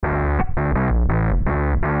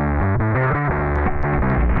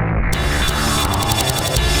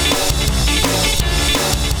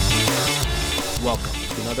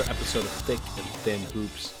episode of Thick and Thin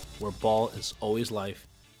Hoops, where ball is always life.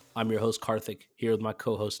 I'm your host, Karthik, here with my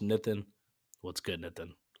co host, Nitin. What's good,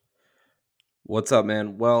 Nitin? What's up,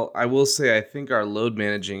 man? Well, I will say I think our load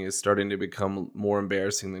managing is starting to become more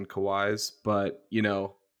embarrassing than Kawhi's, but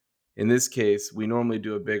in this case, we normally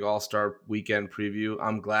do a big All-Star weekend preview.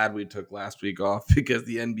 I'm glad we took last week off because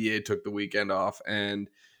the NBA took the weekend off and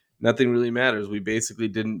nothing really matters. We basically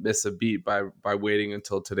didn't miss a beat by waiting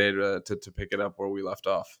until today to pick it up where we left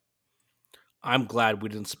off. I'm glad we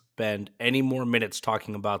didn't spend any more minutes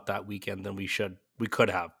talking about that weekend than we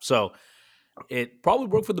could have. So it probably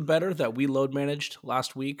worked for the better that we load managed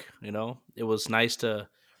last week. It was nice to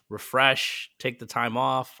refresh, take the time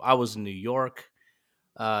off. I was in New York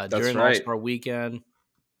That's during All right. Star weekend.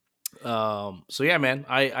 So yeah, man,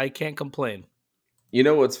 I can't complain. You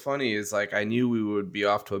know what's funny is like I knew we would be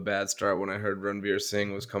off to a bad start when I heard Ranveer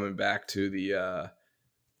Singh was coming back to the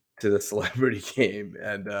celebrity game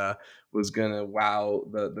and was gonna wow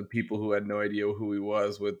the people who had no idea who he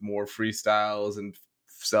was with more freestyles and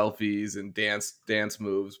selfies and dance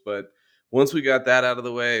moves. But once we got that out of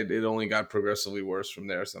the way, it only got progressively worse from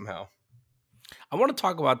there somehow. I want to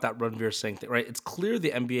talk about that Ranveer Singh thing, right? It's clear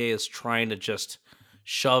the NBA is trying to just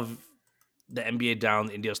shove the NBA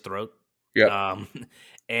down India's throat. Yep. Um,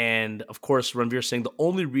 and of course, Ranveer Singh, the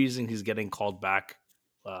only reason he's getting called back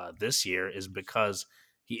this year is because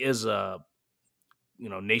he is a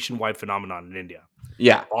nationwide phenomenon in India,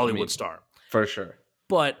 Yeah. I Bollywood mean, star. for sure.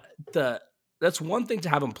 But that's one thing to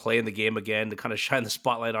have him play in the game again to kind of shine the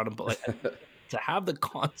spotlight on him, but like to have the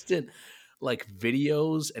constant like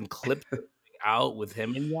videos and clips out with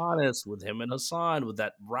him and Giannis, with him and Hassan, with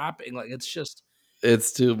that rapping, like it's just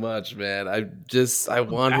It's too much, man. I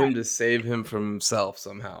want bad. him to save him from himself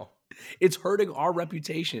somehow. It's hurting our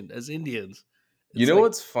reputation as Indians. You It's know like,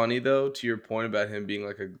 what's funny though, to your point about him being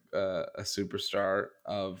like a superstar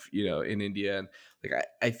of in India, and like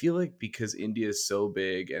I feel like because India is so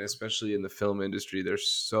big, and especially in the film industry, they're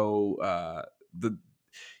so the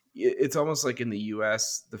it's almost like in the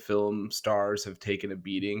U.S. the film stars have taken a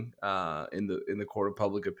beating in the court of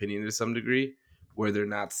public opinion to some degree, where they're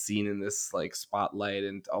not seen in this like spotlight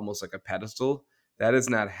and almost like a pedestal. That has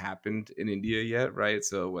not happened in India yet, right?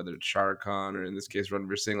 So whether it's Shah Rukh Khan or in this case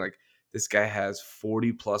Ranveer Singh, like this guy has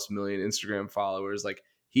 40 plus million Instagram followers. Like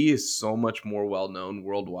he is so much more well known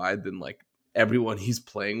worldwide than like everyone he's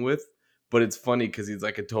playing with. But it's funny because he's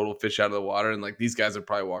like a total fish out of the water, and like these guys are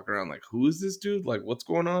probably walking around like, "Who is this dude? Like, what's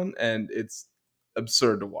going on?" And it's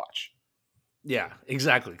absurd to watch. yeah,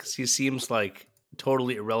 exactly. Because he seems like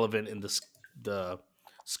totally irrelevant in the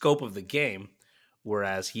scope of the game,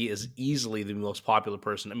 whereas he is easily the most popular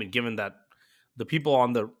person. I mean, given that the people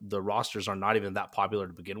on the rosters are not even that popular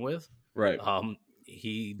to begin with, Right.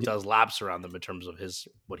 he does laps around them in terms of his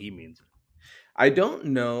what he means. I don't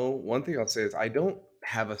know. One thing I'll say is I don't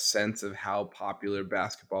have a sense of how popular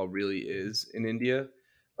basketball really is in India.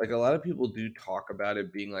 Like a lot of people do talk about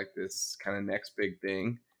it being like this kind of next big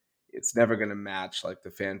thing. It's never going to match like the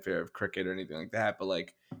fanfare of cricket or anything like that. But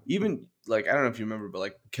like even like I don't know if you remember, but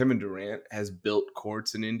like Kevin Durant has built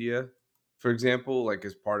courts in India, for example, like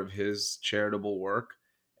as part of his charitable work.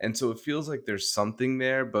 And so it feels like there's something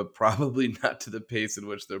there, but probably not to the pace in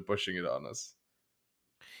which they're pushing it on us.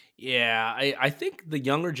 Yeah, I think the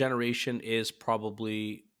younger generation is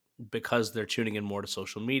probably because they're tuning in more to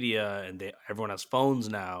social media and everyone has phones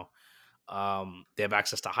now. They have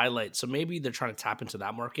access to highlights, so maybe they're trying to tap into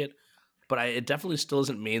that market. But it definitely still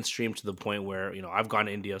isn't mainstream to the point where I've gone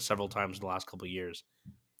to India several times in the last couple of years.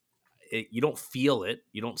 You don't feel it,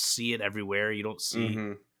 you don't see it everywhere. You don't see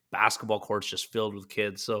Hmm. basketball courts just filled with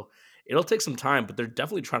kids. So it'll take some time, but they're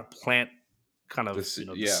definitely trying to plant kind of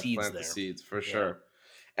the Yeah, seeds plant the there. seeds for Yeah. sure.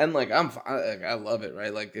 And like I love it,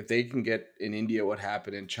 right? Like if they can get in India what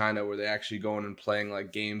happened in China where they actually going and playing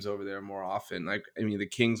like games over there more often. Like I mean the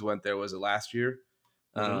Kings went there, was it last year?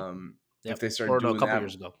 Hmm. If Yep. they start Or no, a doing couple that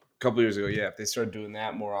years ago. a couple years ago, yeah, if they start doing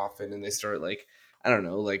that more often and they start like I don't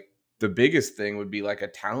know, like the biggest thing would be like a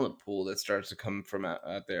talent pool that starts to come from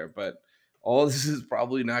out there. But all this is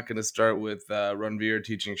probably not going to start with Ranveer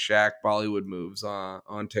teaching Shaq Bollywood moves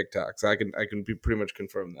on TikTok. So I can pretty much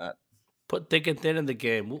confirm that. Put thick and thin in the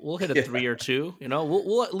game. We'll hit a Yeah. three or two.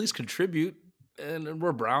 We'll at least contribute, and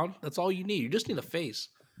we're Brown. That's all you need. You just need a face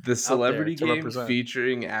The out there celebrity to game represent.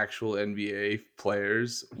 featuring actual NBA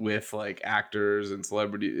players with like actors and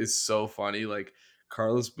celebrity is so funny. Like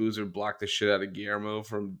Carlos Boozer blocked the shit out of Guillermo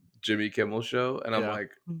from Jimmy Kimmel show, and I'm Yeah,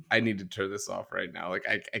 like, I need to turn this off right now. Like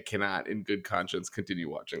I cannot in good conscience continue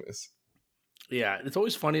watching this. yeah. It's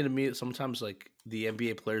always funny to me that sometimes like the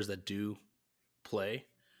NBA players that do play,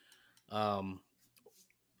 um,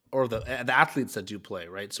 or the athletes that do play,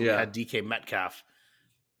 right? So we Yeah. had DK Metcalf,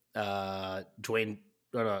 Dwayne,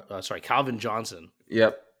 sorry, Calvin Johnson.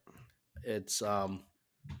 Yep. It's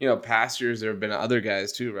Past years there have been other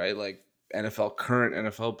guys too, right? Like current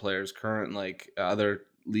NFL players, current like other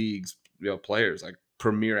leagues, players like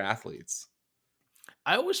premier athletes.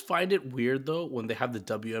 I always find it weird though when they have the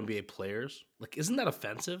WNBA players. Like, isn't that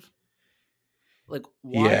offensive? Like,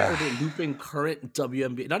 why Yeah. are they looping current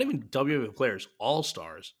WNBA, not even WNBA players, all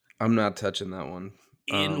stars, I'm not touching that one.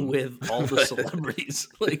 in with all the But celebrities?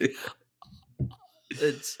 Like,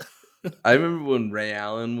 it's I remember when Ray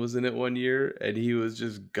Allen was in it one year and he was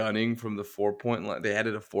just gunning from the 4-point line. They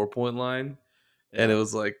added a 4-point line and it yeah.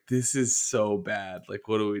 was like, this is so bad. Like,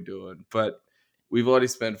 what are we doing? But we've already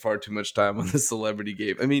spent far too much time on the celebrity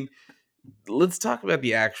game. I mean, let's talk about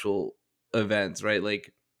the actual events, right?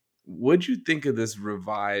 Like, what'd you think of this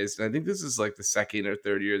revised? And I think this is like the second or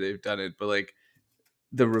third year they've done it, but like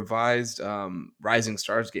the revised Rising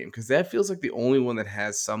Stars game, because that feels like the only one that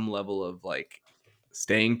has some level of like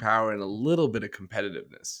staying power and a little bit of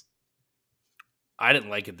competitiveness. I didn't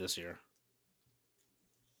like it this year.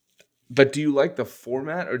 But do you like the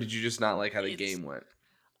format, or did you just not like how the It's game went?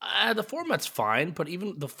 the format's fine, but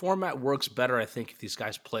even the format works better, I think, if these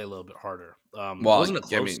guys play a little bit harder. It Well, wasn't a I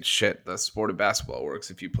close. mean, shit, the sport of basketball works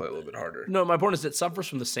if you play a little bit harder. No, my point is it suffers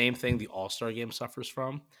from the same thing the All Star game suffers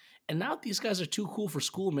from, and now these guys are too cool for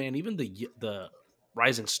school, man. Even the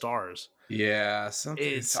Rising Stars, Yeah, something.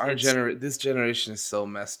 It's our it's This generation is so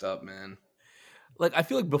messed up, man. like I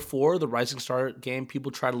feel like before the Rising Star game,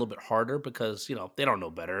 people tried a little bit harder because they don't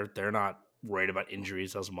know better. They're not worried about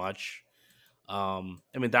injuries as much. I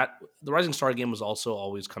mean that the Rising Star game was also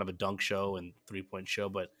always kind of a dunk show and 3-point show,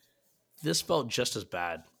 but this felt just as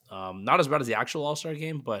bad. Not as bad as the actual All Star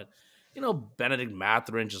game, but Benedict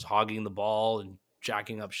Mathurin just hogging the ball and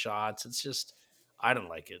jacking up shots. It's just I don't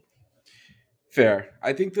like it. Fair.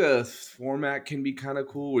 I think the format can be kind of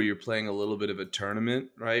cool where you're playing a little bit of a tournament,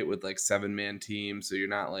 right? With like 7-man teams. So you're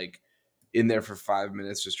not like in there for 5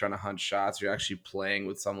 minutes just trying to hunt shots. You're actually playing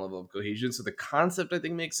with some level of cohesion. So the concept I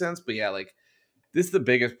think makes sense. But yeah, like this is the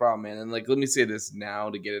biggest problem, man. And like, let me say this now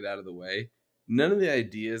to get it out of the way. None of the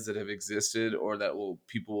ideas that have existed or that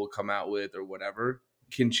people will come out with or whatever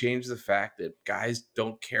can change the fact that guys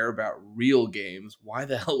don't care about real games. Why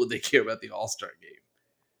the hell would they care about the All-Star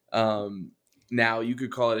game? Now you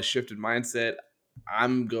could call it a shifted mindset.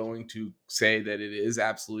 I'm going to say that it is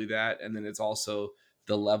absolutely that. And then it's also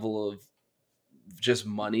the level of just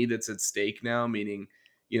money that's at stake now, meaning,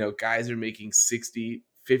 guys are making 60,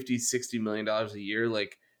 50, $60 million a year.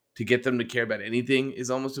 Like to get them to care about anything is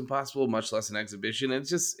almost impossible, much less an exhibition. And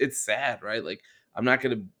it's sad, right? Like I'm not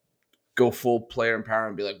going to go full player empowerment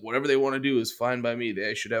and be like, whatever they want to do is fine by me.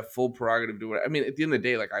 They should have full prerogative to do it. I mean, at the end of the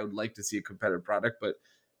day, like I would like to see a competitive product, but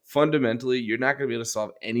fundamentally, you're not going to be able to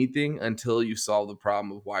solve anything until you solve the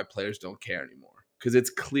problem of why players don't care anymore. Because it's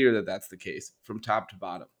clear that that's the case from top to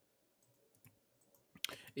bottom.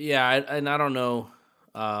 Yeah, and I don't know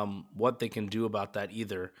what they can do about that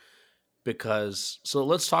either. Because so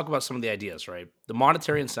let's talk about some of the ideas, right? The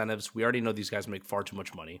monetary incentives. We already know these guys make far too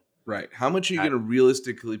much money. Right. How much are you At, going to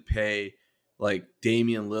realistically pay like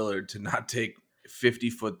Damian Lillard to not take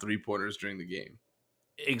 50-foot 3-pointers during the game?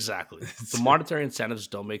 exactly. The monetary incentives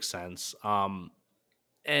don't make sense. And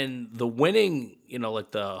the winning,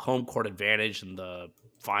 like the home court advantage and the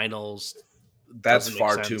finals That's doesn't make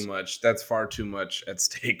far too sense. much. That's far too much at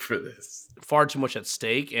stake for this. Far too much at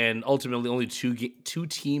stake, and ultimately only two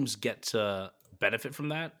teams get to benefit from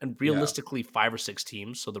that, and Yeah. realistically 5 or 6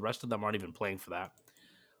 teams, so the rest of them aren't even playing for that.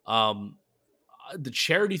 Um, the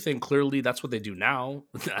charity thing, clearly that's what they do now.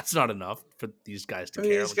 That's not enough for these guys to I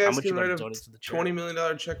mean, care. these Like how guys much you can got write to a donate to the $20 charity.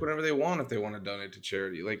 million check whenever they want if they want to donate to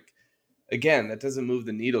charity. Like, again, that doesn't move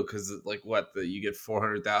the needle because, like, you get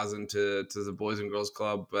 400,000 to the Boys and Girls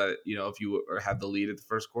Club, but if you have the lead at the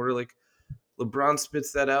first quarter, like LeBron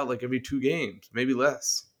spits that out like every 2 games, maybe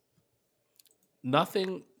less.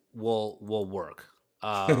 Nothing will work.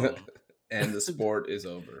 And the sport is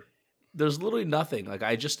over. There's literally nothing. Like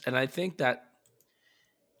I think that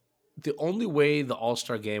the only way the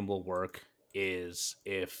All-Star game will work is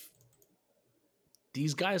if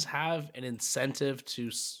these guys have an incentive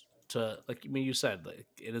to like you said, like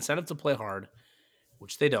an incentive to play hard,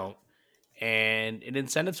 which they don't, and an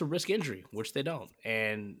incentive to risk injury, which they don't.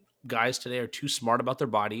 And guys today are too smart about their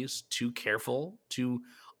bodies, too careful, too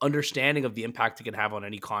understanding of the impact it can have on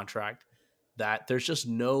any contract, that there's just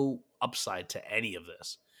no upside to any of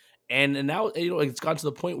this. And now it's gotten to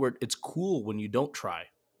the point where it's cool when you don't try,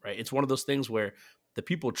 right? It's one of those things where the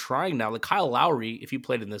people trying now, like Kyle Lowry, if he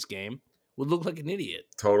played in this game, would look like an idiot.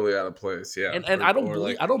 Totally out of place. Yeah. And I don't Or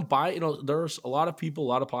believe, like, I don't buy, there's a lot of people, a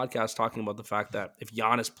lot of podcasts talking about the fact that if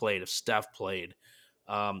Giannis played, if Steph played,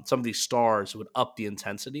 some of these stars would up the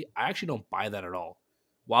intensity. I actually don't buy that at all.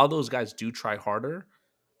 While those guys do try harder,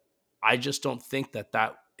 I just don't think that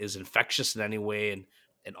that is infectious in any way.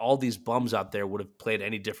 And all these bums out there would have played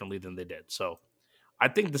any differently than they did. So I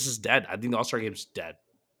think this is dead. I think the All Star game's dead.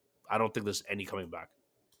 I don't think there's any coming back.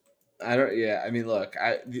 I don't. Yeah, I mean, look,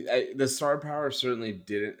 the star power certainly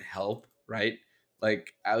didn't help, right?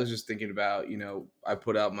 Like, I was just thinking about, I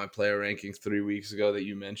put out my player rankings 3 weeks ago that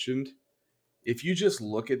you mentioned. If you just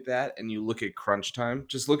look at that and you look at crunch time,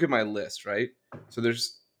 just look at my list, right? So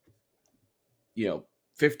there's,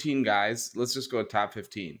 15 guys. Let's just go top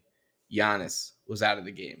 15. Giannis was out of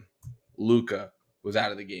the game. Luca was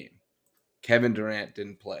out of the game. Kevin Durant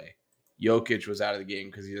didn't play. Jokic was out of the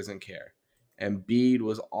game because he doesn't care. Embiid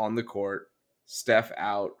was on the court. Steph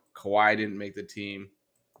out. Kawhi didn't make the team.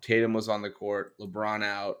 Tatum was on the court. LeBron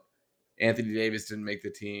out. Anthony Davis didn't make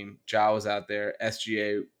the team. Ja was out there.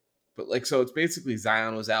 SGA. But so it's basically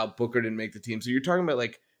Zion was out. Booker didn't make the team. So you're talking about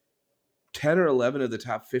 10 or 11 of the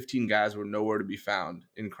top 15 guys were nowhere to be found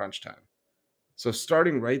in crunch time. So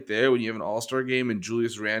starting right there, when you have an all-star game and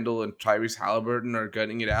Julius Randle and Tyrese Halliburton are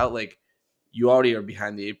gutting it out, you already are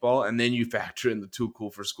behind the 8 ball. And then you factor in the too cool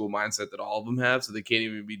for school mindset that all of them have. So they can't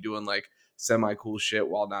even be doing semi-cool shit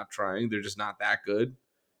while not trying. They're just not that good.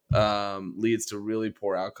 Leads to really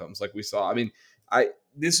poor outcomes like we saw. I mean,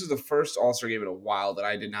 this was the first all-star game in a while that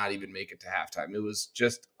I did not even make it to halftime. It was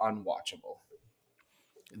just unwatchable.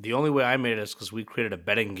 The only way I made it is because we created a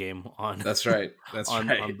betting game on. That's right. That's on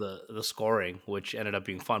right. the scoring, which ended up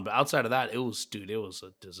being fun. But outside of that, it was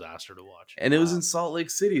a disaster to watch. And it was in Salt Lake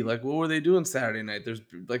City. What were they doing Saturday night? There's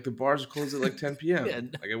the bars are closed at 10 p.m.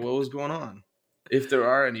 Yeah. What was going on? If there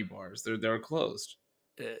are any bars, they're closed.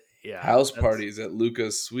 Yeah, house parties at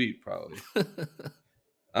Luca's suite probably.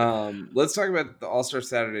 Let's talk about the All-Star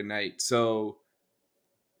Saturday night. So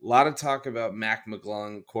a lot of talk about Mac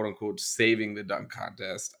McClung, quote unquote, saving the dunk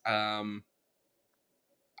contest. I'm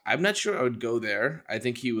not sure I would go there. I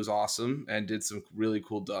think he was awesome and did some really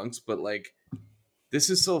cool dunks, but this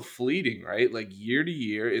is so fleeting, right? Year to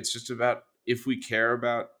year, it's just about if we care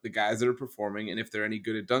about the guys that are performing and if they're any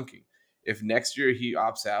good at dunking. If next year he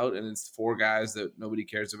opts out and it's 4 guys that nobody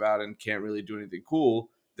cares about and can't really do anything cool,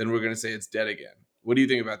 then we're going to say it's dead again. What do you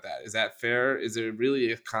think about that? Is that fair? Is there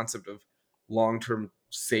really a concept of long-term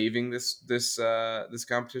saving this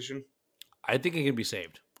competition? I think it can be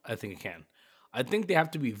saved. I think it can. I think they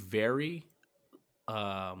have to be very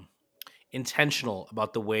intentional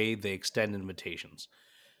about the way they extend invitations.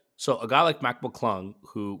 So a guy like Mac McClung,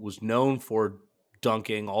 who was known for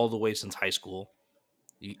dunking all the way since high school,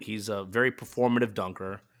 he's a very performative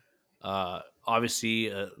dunker. Obviously,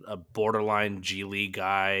 a borderline G League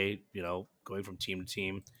guy, going from team to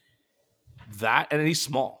team. And he's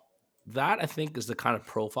small. That, I think, is the kind of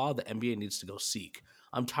profile the NBA needs to go seek.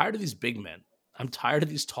 I'm tired of these big men. I'm tired of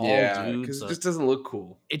these tall dudes. Because it just doesn't look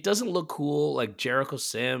cool. It doesn't look cool, like Jericho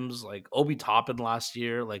Sims, like Obi Toppin last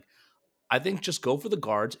year. I think just go for the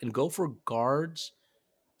guards and go for guards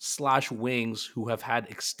 / wings who have had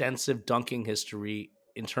extensive dunking history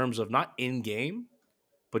in terms of not in game,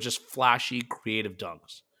 but just flashy, creative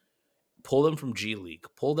dunks. Pull them from G League.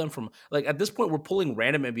 Pull them from at this point, we're pulling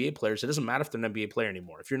random NBA players. It doesn't matter if they're an NBA player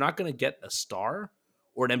anymore. If you're not going to get a star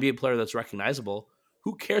or an NBA player that's recognizable,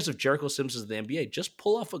 who cares if Jericho Sims is the NBA? Just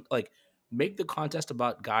pull off make the contest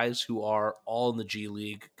about guys who are all in the G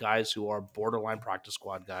League, guys who are borderline practice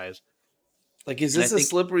squad guys. Is this a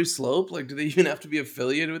slippery slope? Do they even have to be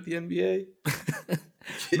affiliated with the NBA?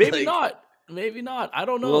 Maybe not. Maybe not. I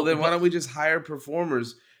don't know. Well, then why don't we just hire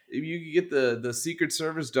performers? If you could get the Secret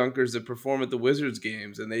Service dunkers that perform at the Wizards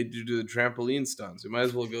games and they do the trampoline stunts, we might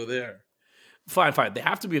as well go there. Fine. They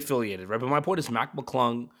have to be affiliated, right? But my point is Mac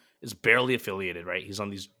McClung is barely affiliated, right? He's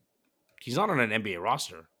not on an NBA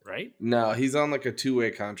roster, right? No, he's on a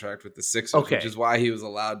 2-way contract with the Sixers, which is why he was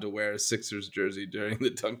allowed to wear a Sixers jersey during the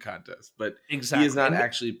dunk contest. But exactly. He has not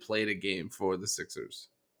actually played a game for the Sixers.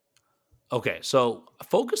 Okay, so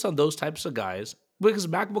focus on those types of guys because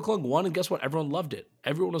Mac McClung won, and guess what? Everyone loved it.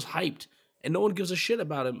 Everyone was hyped, and no one gives a shit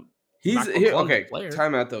about him. He's here. Okay,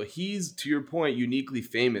 time out though. He's, to your point, uniquely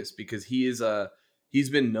famous because he's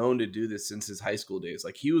been known to do this since his high school days.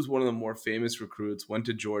 He was one of the more famous recruits, went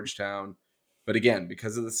to Georgetown, but again,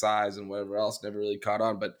 because of the size and whatever else, never really caught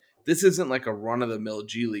on. But this isn't a run-of-the-mill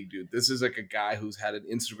G League dude. This is a guy who's had an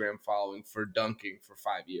Instagram following for dunking for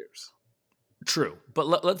 5 years. True,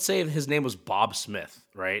 but let's say his name was Bob Smith,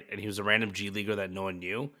 right? And he was a random G Leaguer that no one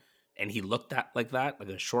knew, and he looked like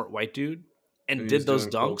a short white dude. and And he was did those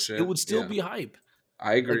doing coke dunks, it shit. would still Yeah, be hype.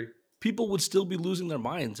 I Like agree. people would still be losing their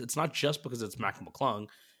minds. It's not just because it's Mac McClung.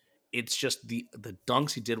 It's just the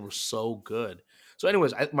dunks he did were so good. So,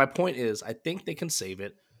 anyways, my point is, I think they can save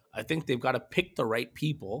it. I think they've got to pick the right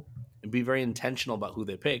people and be very intentional about who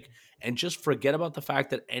they pick, and just forget about the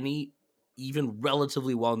fact that any even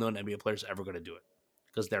relatively well-known NBA player is ever going to do it,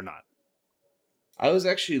 because they're not. I was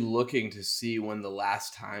actually looking to see when the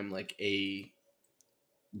last time like a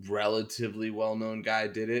relatively well-known guy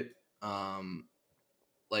did it.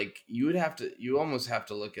 Like you almost have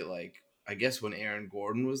to look at like I guess when Aaron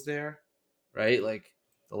Gordon was there, right? Like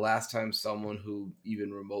the last time someone who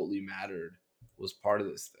even remotely mattered was part of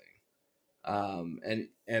this thing.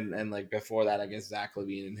 And like before that, I guess Zach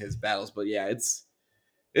Levine and his battles. But yeah, it's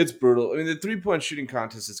brutal. I mean, the 3-point shooting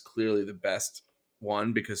contest is clearly the best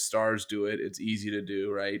one because stars do it. It's easy to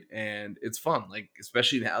do, right? And it's fun. Like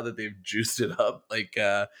especially now that they've juiced it up, like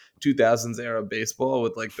 2000s era baseball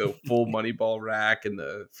with like the full money ball rack and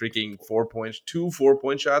the freaking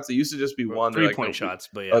 4-point shots. It used to just be Or one. They're like, no, 3-point shots,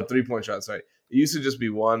 but oh, yeah, 3-point shots. Sorry, it used to just be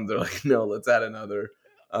one. They're like, no, let's add another.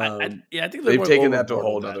 yeah, I think they're They've going taken that to a overboard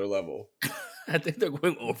whole with that. nother level. I think they're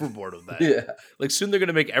going overboard with that. Yeah, Like soon they're going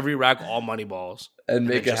to make every rack all money balls, and and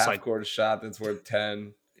then make a just half like court shot that's worth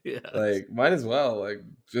 10. yes. Like, might as well like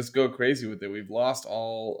just go crazy with it. We've lost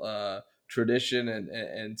all tradition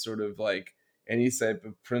and sort of like any type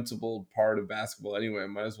of principled part of basketball anyway.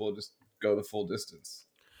 Might as well just go the full distance.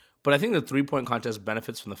 But I think the 3-point contest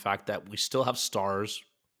benefits from the fact that we still have stars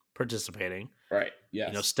participating. Right. You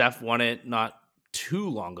know, Yes. Steph won it not too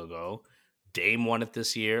long ago. Dame won it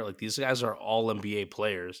this year. Like these guys are all NBA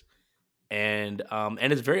players, and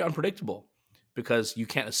it's very unpredictable because you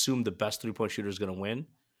can't assume the best 3-point shooter is going to win.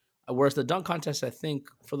 Whereas the dunk contest, I think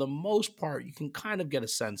for the most part, you can kind of get a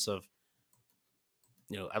sense of,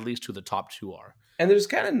 at least who the top two are. And there's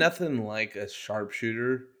kind of nothing like a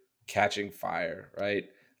sharpshooter catching fire, right?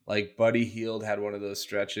 Like Buddy Hield had one of those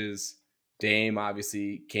stretches. Dame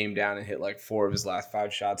obviously came down and hit like 4 of his last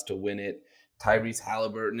 5 shots to win it. Tyrese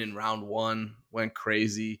Halliburton in round 1 went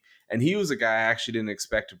crazy. And he was a guy I actually didn't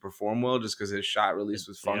expect to perform well just because his shot release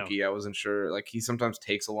was Yeah. funky. I wasn't sure. Like he sometimes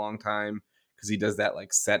takes a long time because he does that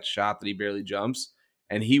like set shot that he barely jumps.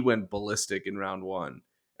 And he went ballistic in round 1.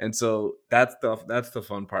 And so that's the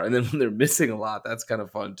fun part. And then when they're missing a lot, that's kind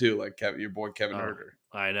of fun too. Like your boy Kevin Oh, Herter.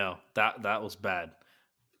 I know that was bad.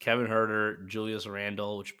 Kevin Herter, Julius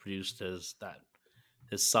Randle, which produced his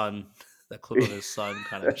son, that clip of his son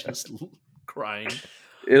kind of just crying.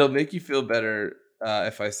 It'll make you feel better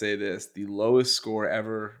if I say this: the lowest score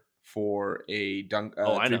ever for a dunk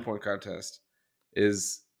Oh, I know. 3-point contest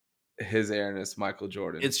is His Airness Michael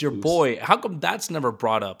Jordan. It's your boy. How come that's never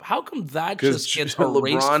brought up? How come that Because just gets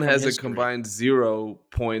erased LeBron from has a history? combined 0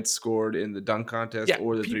 points scored in the dunk contest Yeah,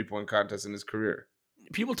 or the 3-point contest in his career.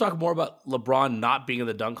 people talk more about LeBron not being in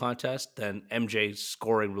the dunk contest than MJ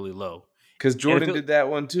scoring really low. Because Jordan did that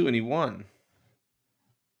one too, and he won.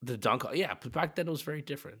 The dunk, yeah, but back then it was very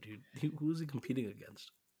different, dude. Who was he competing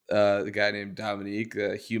against? The guy named Dominique,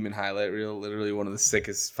 the human highlight reel, literally one of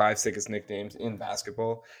the 5 sickest nicknames in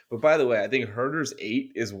basketball. But by the way, I think Herter's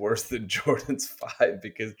 8 is worse than Jordan's 5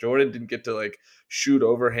 because Jordan didn't get to like shoot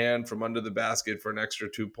overhand from under the basket for an extra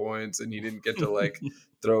 2 points, and he didn't get to like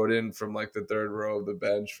throw it in from like the third row of the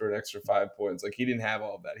bench for an extra 5 points. Like he didn't have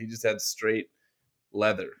all of that. He just had straight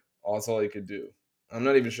leather. That's all he could do. I'm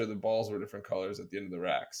not even sure the balls were different colors at the end of the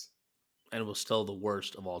racks. And it was still the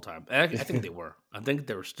worst of all time. I think they were. I think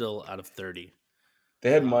they were still out of 30.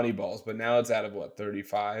 They had money balls, but now it's out of what,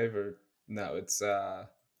 35 or no, it's I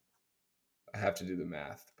have to do the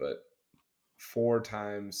math, but 4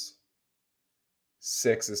 times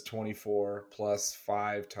 6 is 24 plus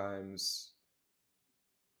 5 times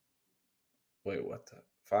wait, what the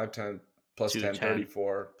 5 times plus 10,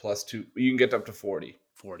 34 plus 2, you can get up to 40.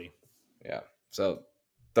 40. Yeah. So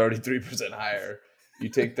 33% higher. You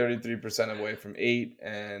take 33% away from 8,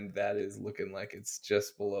 and that is looking like it's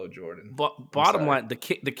just below Jordan. But bottom line, the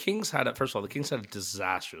Kings had first of all, the Kings had a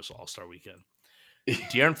disastrous All-Star weekend.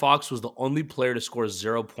 De'Aaron Fox was the only player to score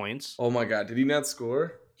 0 points. Oh my God, did he not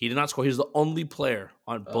score? He did not score. He was the only player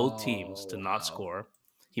on both teams to not score.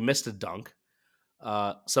 He missed a dunk.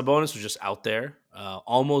 Sabonis was just out there,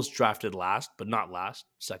 almost drafted last, but not last,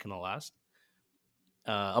 second to last.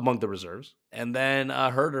 Among the reserves. And then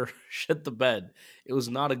Herter shit the bed. It was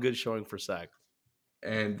not a good showing for Sack.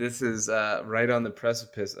 And this is right on the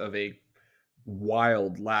precipice of a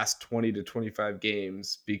wild last 20 to 25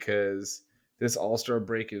 games because this All-Star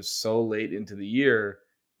break is so late into the year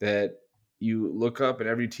that you look up and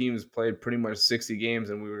every team has played pretty much 60 games,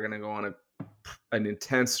 and we were going to go on a an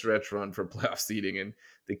intense stretch run for playoff seeding, and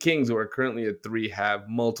the Kings, who are currently at 3, have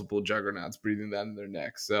multiple juggernauts breathing down their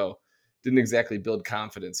necks. So didn't exactly build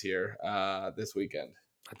confidence here this weekend.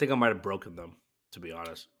 I think I might have broken them, to be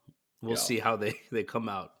honest. We'll Yeah. see how they come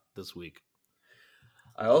out this week.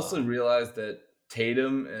 I also Uh, realized that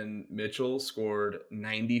Tatum and Mitchell scored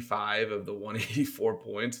 95 of the 184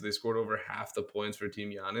 points. They scored over half the points for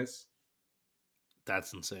Team Giannis.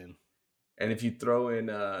 that's insane. And if you throw in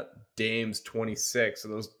Dame's 26, so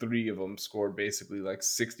those three of them scored basically like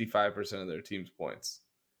 65% of their team's points.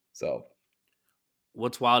 So,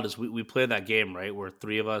 What's wild is we played that game, right, where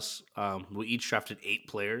three of us, we each drafted 8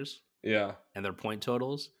 players yeah. and their point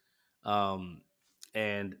totals. Um,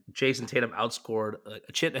 and Jason Tatum outscored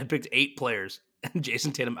Chit had picked 8 players, and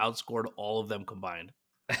Jason Tatum outscored all of them combined,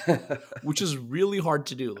 which is really hard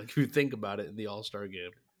to do. Like if you think about it in the All Star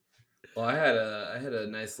game. Well, I had a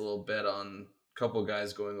nice little bet on a couple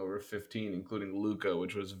guys going over 15, including Luca,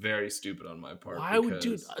 which was very stupid on my part Why would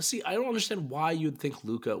dude? because See, I don't understand why you'd think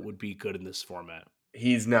Luca would be good in this format.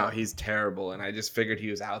 he's terrible, and I just figured he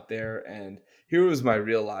was out there. And here was my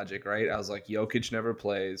real logic, right? I was like, Jokic never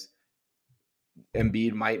plays.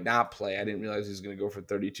 Embiid might not play. I didn't realize he was going to go for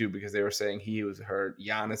 32 because they were saying he was hurt.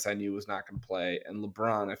 Giannis, I knew was not going to play, and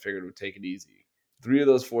LeBron, I figured would take it easy. Three of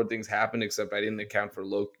those four things happened, except I didn't account for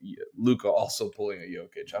Luca also pulling a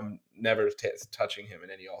Jokic. I'm never touching him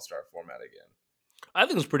in any All Star format again. I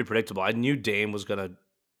think it was pretty predictable. I knew Dame was gonna,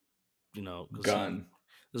 because Gun.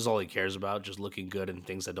 this is all he cares about, just looking good in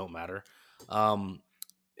things that don't matter. Um,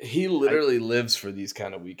 He I literally lives for these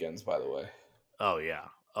kind of weekends, by the way. Oh yeah.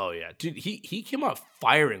 Oh yeah. Dude, he came out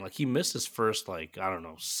firing. Like he missed his first like, I don't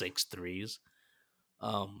know, 6 threes.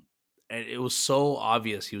 Um and it was so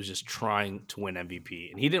obvious he was just trying to win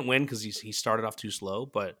MVP. And he didn't win because he started off too slow,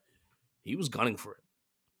 but he was gunning for it.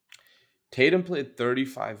 Tatum played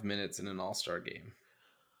 35 minutes in an All Star game.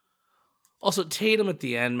 Also, Tatum at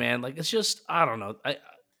the end, man, like it's just I don't know.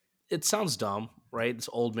 It sounds dumb, right? This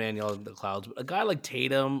old man yelling at the clouds. But a guy like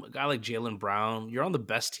Tatum, a guy like Jalen Brown, you're on the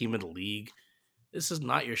best team in the league. This is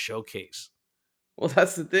not your showcase. Well,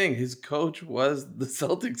 that's the thing. His coach was the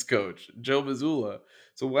Celtics coach, Joe Mazzulla.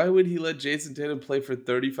 So why would he let Jason Tatum play for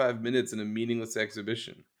 35 minutes in a meaningless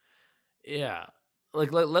exhibition? Yeah.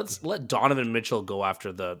 Like let's let Donovan Mitchell go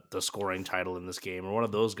after the scoring title in this game or one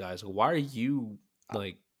of those guys. Like, why are you I-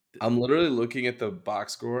 like I'm literally looking at the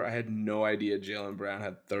box score. I had no idea Jalen Brown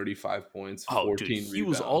had 35 points, oh dude, 14 he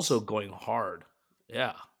was also rebounds. going hard.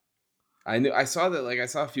 Yeah. I saw that I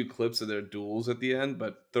saw a few clips of their duels at the end,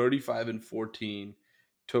 but 35 and 14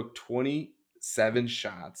 took 27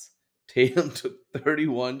 shots. Tatum took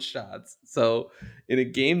 31 shots. So in a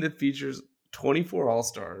game that features 24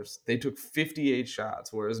 All-Stars, they took 58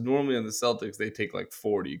 shots, whereas normally on the Celtics they take like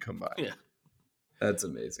 40 Yeah. combined. That's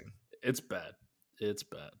amazing. It's bad. It's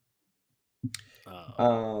bad.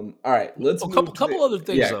 All right, let's A move to couple the other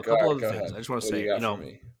things yeah, though. A couple other go things. ahead. I just want to What do say, you got for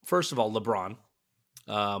me? first of all, LeBron.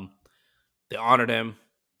 Um, they honored him.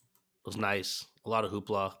 It was nice. A lot of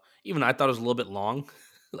hoopla. Even I thought it was a little bit long.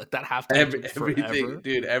 Like that halftime took Everything, forever.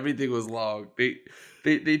 dude, everything was long. They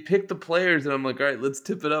picked the players, and I'm like, all right, let's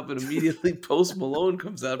tip it up. And immediately Post Malone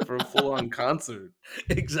comes out for a full on concert.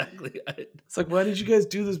 Exactly. It's like, why did you guys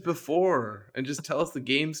do this before and just tell us the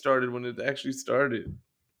game started when it actually started?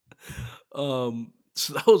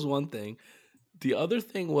 So that was one thing. The other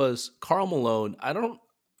thing was Carl Malone. I don't.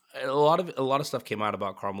 A lot of stuff came out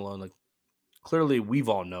about Carl Malone. Like clearly, we've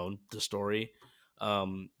all known the story.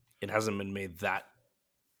 Um, it hasn't been made that.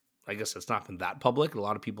 I guess it's not been that public. A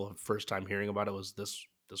lot of people first time hearing about it was this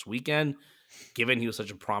weekend, given he was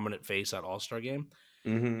such a prominent face at All Star Game.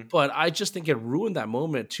 Mm-hmm. But I just think it ruined that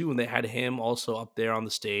moment too when they had him also up there on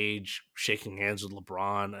the stage shaking hands with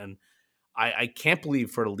LeBron. And I can't believe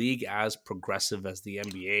for a league as progressive as the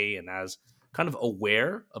NBA and as kind of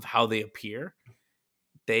aware of how they appear,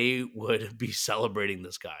 they would be celebrating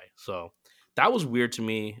this guy. So that was weird to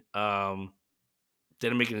me.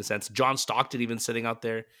 Didn't make any sense. John Stockton even sitting out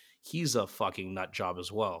there, he's a fucking nut job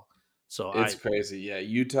as well. So It's crazy. Yeah,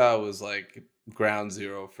 Utah was like ground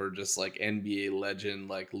zero for just like NBA legend,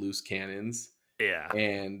 like loose cannons, yeah,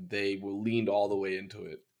 and they were leaned all the way into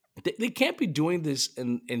it. they can't be doing this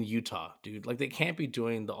in Utah, dude. Like they can't be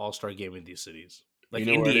doing the All Star game in these cities. You Like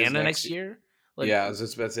know where it is Indiana next next year? year. Like Yeah, I was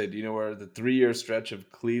just about to say, do you know where the 3 year stretch of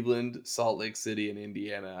Cleveland, Salt Lake City, and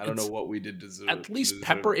Indiana? I don't know it's what we did at to least deserve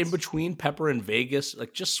Pepper in this. between Pepper and Vegas.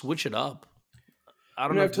 Like just switch it up. I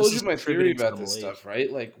don't know I've if this told you is my theory contributing to about the this malaise. stuff,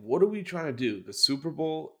 right? Like, what are we trying to do? The Super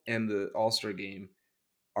Bowl and the All Star game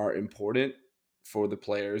are important for the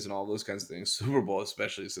players and all those kinds of things. Super Bowl,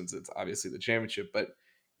 especially since it's obviously the championship, but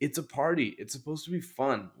it's a party. It's supposed to be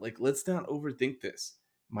fun. Like, let's not overthink this.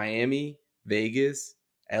 Miami, Vegas,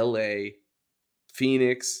 LA,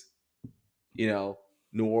 Phoenix, you know,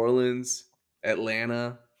 New Orleans,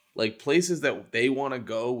 Atlanta, like places that they want to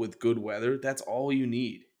go with good weather. That's all you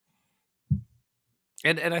need.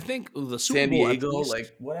 And I think the Super San Bowl at Diego, least,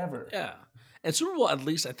 like whatever. yeah, and Super Bowl at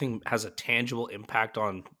least I think has a tangible impact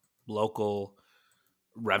on local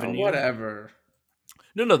revenue. Whatever.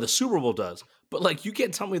 No, the Super Bowl does. But like you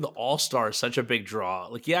can't tell me the All Star is such a big draw.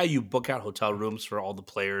 Like, yeah, you book out hotel rooms for all the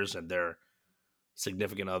players and their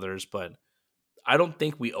significant others, but I don't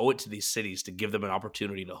think we owe it to these cities to give them an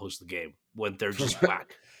opportunity to host the game when they're From, just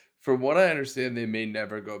whack. from what I understand, they may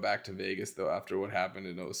never go back to Vegas though after what happened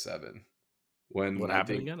in '07, when What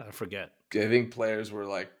happened again? I forget. I think players were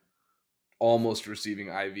like almost receiving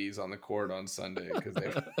IVs on the court on Sunday because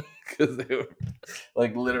they because they were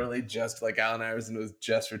like literally just like Allen Iverson was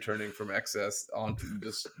just returning from excess on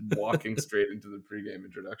just walking straight into the pregame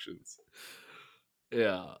introductions.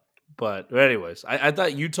 Yeah. But anyways, I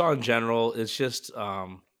thought Utah in general is just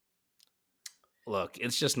look,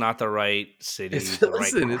 it's just not the right city, It's the right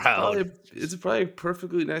listen, crowd. it's probably a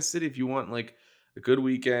perfectly nice city if you want like a good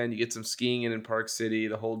weekend. You get some skiing in Park City,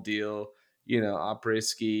 the whole deal. You know, après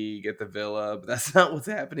ski, get the villa, but that's not what's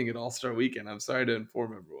happening at All Star Weekend. I'm sorry to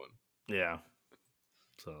inform everyone. Yeah.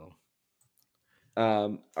 So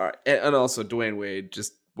All right, and also Dwayne Wade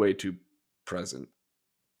just way too present.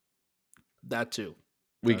 that too.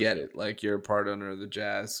 We get it. Like you're a part owner of the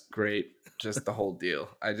Jazz, great. Just the whole deal.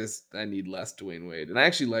 I need less Dwayne Wade, and I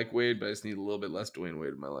actually like Wade, but I just need a little bit less Dwayne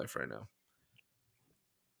Wade in my life right now.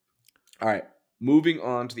 All right, moving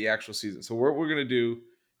on to the actual season. So what we're gonna do,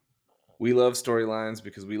 we love storylines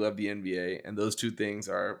because we love the NBA, and those two things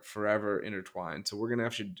are forever intertwined. So we're gonna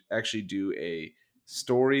have to actually do a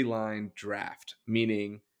storyline draft,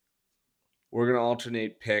 meaning we're gonna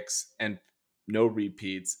alternate picks and no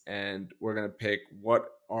repeats, and we're gonna pick what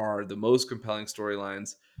are the most compelling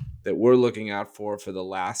storylines that we're looking out for the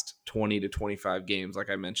last 20 to 25 games, like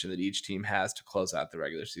I mentioned, that each team has to close out the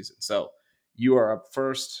regular season. So you are up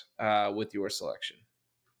first with your selection.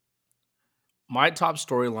 My top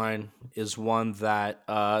storyline is one that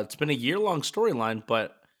it's been a year-long storyline,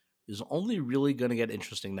 but is only really going to get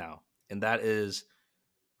interesting now, and that is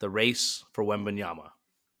the race for Wembanyama.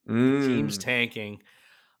 Teams Mm. tanking.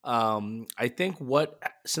 I think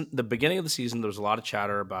since the beginning of the season, there was a lot of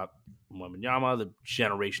chatter about Wembanyama, the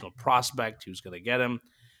generational prospect, who's going to get him.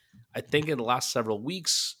 I think in the last several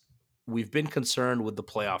weeks, we've been concerned with the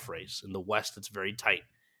playoff race. In the West, it's very tight.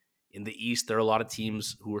 In the East, there are a lot of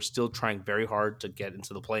teams who are still trying very hard to get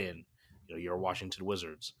into the play-in. You know, your Washington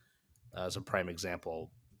Wizards as a prime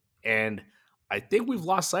example. And I think we've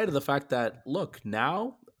lost sight of the fact that, look,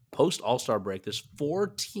 now, post All-Star break, there's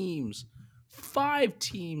five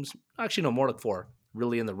teams, actually, no, more like four,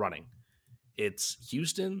 really in the running. It's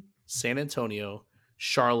Houston, San Antonio,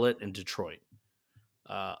 Charlotte, and Detroit.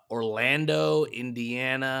 Orlando,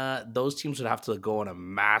 Indiana, those teams would have to go on a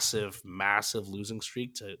massive, massive losing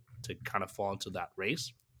streak to kind of fall into that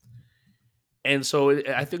race. And so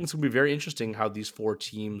I think it's going to be very interesting how these four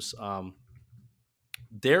teams,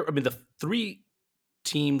 the three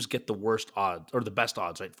teams get the worst odds or the best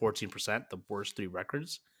odds, right? 14%, the worst three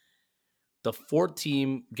records. The fourth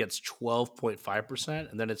team gets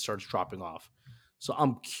 12.5%, and then it starts dropping off. So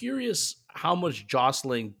I'm curious how much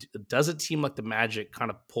jostling does a team like the Magic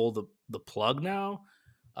kind of pull the plug now?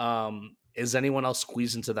 Is anyone else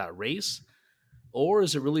squeezed into that race? Or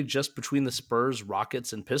is it really just between the Spurs,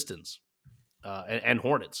 Rockets, and Pistons and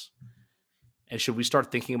Hornets? And should we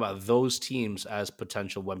start thinking about those teams as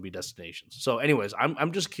potential Wemby destinations? So, anyways,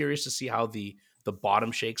 I'm just curious to see how the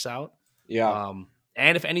bottom shakes out. Yeah.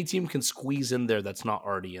 And if any team can squeeze in there that's not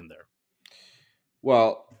already in there.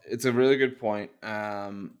 Well, it's a really good point.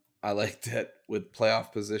 I like that with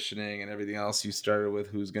playoff positioning and everything else, you started with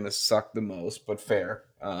who's going to suck the most, but fair.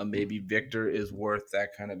 Maybe Victor is worth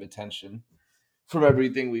that kind of attention from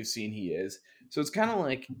everything we've seen he is. So it's kind of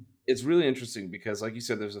like, it's really interesting because, like you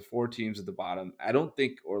said, there's the four teams at the bottom. I don't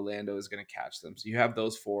think Orlando is going to catch them. So you have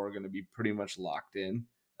those four are going to be pretty much locked in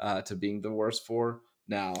to being the worst four.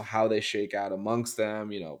 Now, how they shake out amongst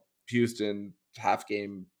them, Houston, half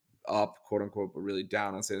game up, quote unquote, but really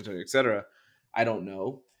down on San Antonio, etc. I don't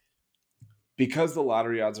know. Because the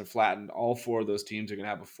lottery odds are flattened, all four of those teams are going to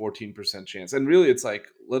have a 14% chance. And really, it's like,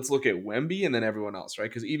 let's look at Wemby and then everyone else, right?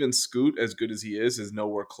 Because even Scoot, as good as he is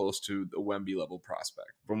nowhere close to the Wemby level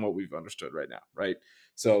prospect from what we've understood right now, right?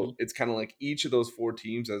 So it's kind of like each of those four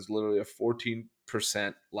teams has literally a 14%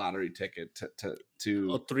 lottery ticket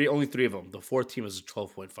to Only three of them. The fourth team is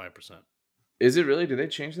 12.5%. Is it really? Did they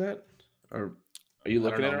change that? Or Are you I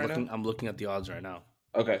don't looking know. at it right now? I'm looking at the odds right now.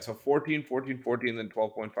 Okay, so 14, 14, 14, then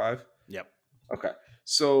 12.5. Yep. Okay.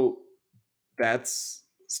 So that's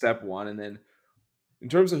step one. And then in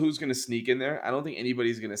terms of who's going to sneak in there, I don't think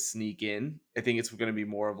anybody's going to sneak in. I think it's going to be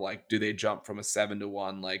more of like, do they jump from a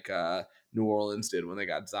 7-1 like New Orleans did when they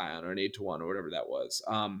got Zion, or an 8-1 or whatever that was.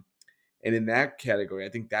 And in that category, I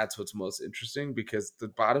think that's what's most interesting because the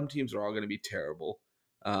bottom teams are all going to be terrible.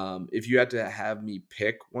 If you had to have me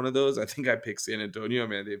pick one of those, I think I pick San Antonio. I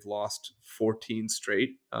mean, they've lost 14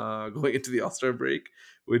 straight going into the All Star break,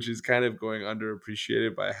 which is kind of going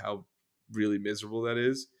underappreciated by how really miserable that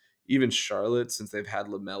is. Even Charlotte, since they've had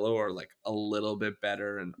LaMelo, are like a little bit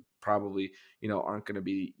better and probably aren't going to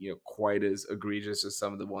be quite as egregious as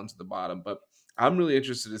some of the ones at the bottom. But I'm really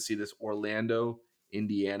interested to see this Orlando,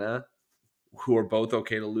 Indiana, who are both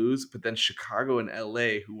okay to lose, but then Chicago and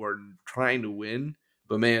LA, who are trying to win,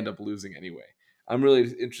 but may end up losing anyway. I'm really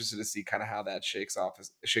interested to see kind of how that shakes out,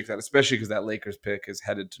 especially because that Lakers pick is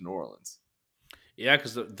headed to New Orleans. Yeah,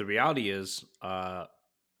 because the reality is,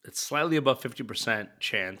 it's slightly above 50%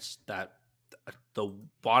 chance that the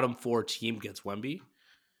bottom four team gets Wemby.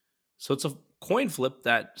 So it's a coin flip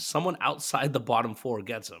that someone outside the bottom four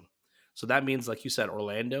gets him. So that means, like you said,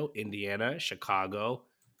 Orlando, Indiana, Chicago,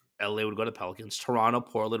 LA would go to Pelicans, Toronto,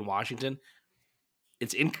 Portland, Washington.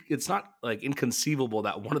 It's not like inconceivable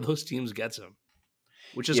that one of those teams gets him,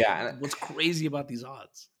 which is Yeah, what's crazy about these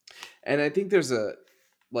odds. and I think there's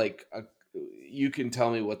like a you can tell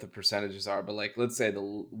me what the percentages are, but like let's say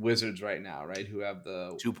the Wizards right now, right, who have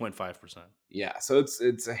the 2.5%, yeah, so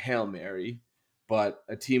it's a Hail Mary, but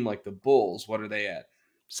a team like the Bulls, what are they at?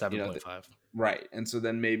 You know, 7.5. right. And so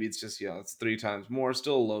then maybe it's just, it's 3 times more,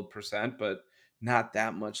 still a low percent, but not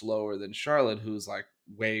that much lower than Charlotte, who's like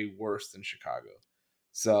way worse than Chicago.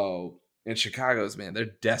 So, and Chicago's, man, they're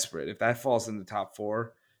desperate. If that falls in the top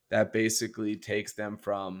four, that basically takes them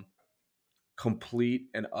from complete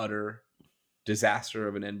and utter disaster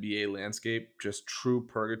of an NBA landscape, just true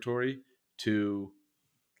purgatory, to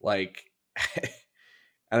like,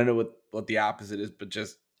 I don't know what the opposite is, but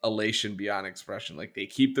just elation beyond expression. Like they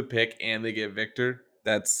keep the pick and they get Victor.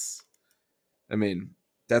 I mean,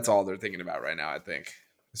 that's all they're thinking about right now, I think,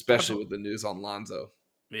 especially with the news on Lonzo.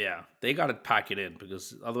 Yeah, they got to pack it in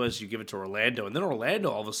because otherwise you give it to Orlando, and then Orlando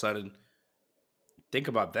all of a sudden, think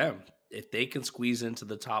about them. If they can squeeze into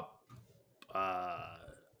the top, uh,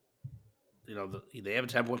 they have a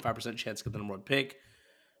 10.5% chance to get the number one pick.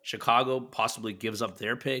 Chicago possibly gives up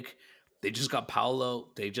their pick. They just got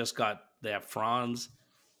Paolo. They have Franz.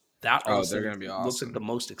 That all of Oh, a they're sudden gonna be looks like the awesome.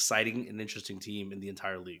 most exciting and interesting team in the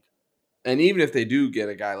entire league. And even if they do get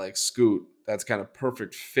a guy like Scoot, that's kind of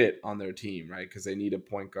perfect fit on their team, right? Because they need a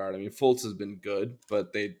point guard. I mean, Fultz has been good,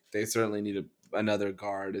 but they certainly need another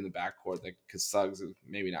guard in the backcourt. Because Suggs is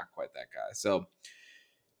maybe not quite that guy. So,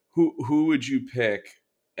 who would you pick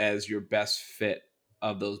as your best fit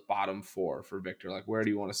of those bottom four for Victor? Like, where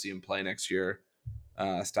do you want to see him play next year?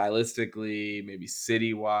 Stylistically, maybe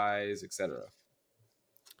city wise, etc.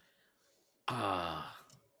 Ah,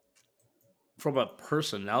 from a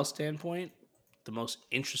personnel standpoint, the most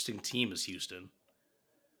interesting team is Houston,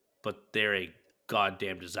 but they're a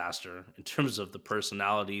goddamn disaster in terms of the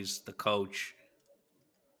personalities, the coach,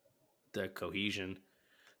 the cohesion.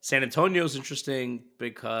 San Antonio is interesting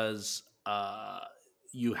because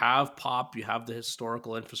you have Pop, you have the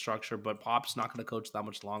historical infrastructure, but Pop's not going to coach that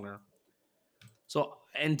much longer. So,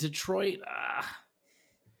 and Detroit, I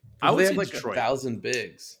Well, they would have say like Detroit, 1,000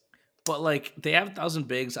 bigs. but like they have 1,000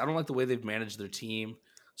 bigs. I don't like the way they've managed their team.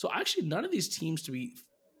 So actually, none of these teams, to be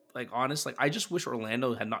like honest, like I just wish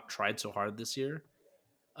Orlando had not tried so hard this year,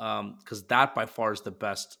 because that by far is the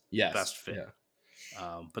best Yes, fit.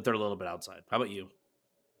 yeah. But they're a little bit outside. How about you?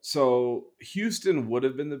 So Houston would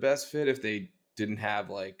have been the best fit if they didn't have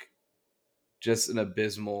like just an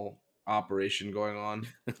abysmal operation going on,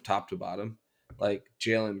 top to bottom. Like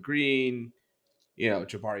Jalen Green,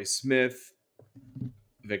 Jabari Smith,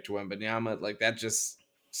 Victor Wembanyama. Like that just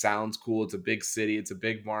sounds cool. It's a big city. It's a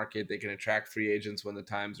big market. They can attract free agents when the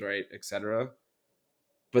time's right, etc.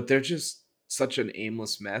 But they're just such an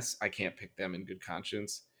aimless mess. I can't pick them in good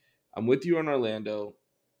conscience. I'm with you on Orlando.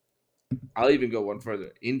 I'll even go one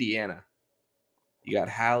further. Indiana. You got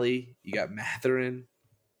Hallie. You got Matherin.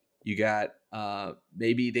 You got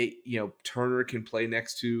maybe Turner can play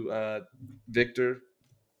next to Victor.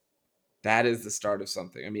 That is the start of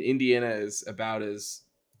something. I mean, Indiana is about as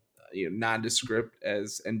nondescript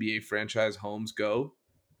as NBA franchise homes go,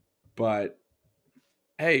 but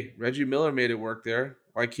hey, Reggie Miller made it work there.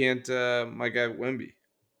 Why can't my guy Wemby?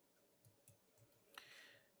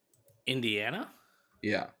 Indiana?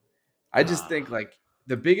 Yeah, I just think Ah, like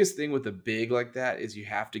the biggest thing with a big like that is you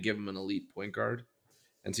have to give them an elite point guard.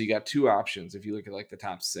 And so you got two options if you look at like the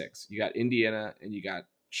top six. You got Indiana and you got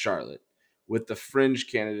Charlotte, with the fringe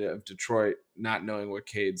candidate of Detroit not knowing what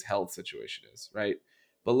Cade's health situation is, right?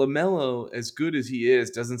 But LaMelo, as good as he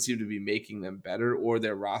is, doesn't seem to be making them better, or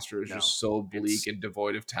their roster is No, just so bleak it's and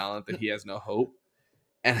devoid of talent that he has no hope.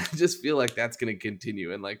 And I just feel like that's going to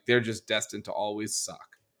continue, and like they're just destined to always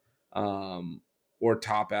suck, um, or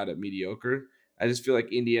top out at mediocre. I just feel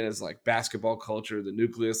like Indiana's like basketball culture, the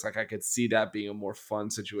nucleus. Like I could see that being a more fun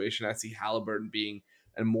situation. I see Halliburton being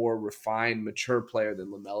a more refined, mature player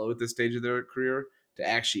than LaMelo at this stage of their career to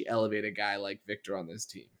actually elevate a guy like Victor on this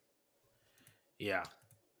team. yeah.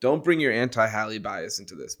 Don't bring your anti-Halley bias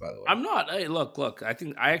into this, by the way. I'm not. Hey, look. I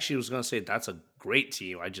think I actually was going to say that's a great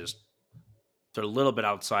team. They're a little bit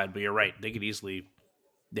outside, but you're right. They could easily.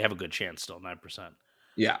 They have a good chance still, 9%.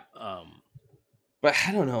 Yeah. Um, But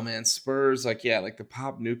I don't know, man. Spurs, like, yeah, like the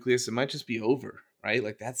pop nucleus, it might just be over, right?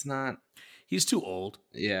 Like, that's not, he's too old.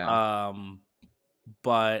 yeah. Um,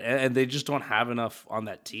 but and they just don't have enough on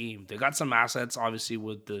that team. They got some assets, obviously,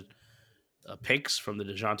 with the picks from the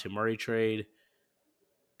DeJounte Murray trade,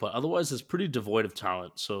 but otherwise, it's pretty devoid of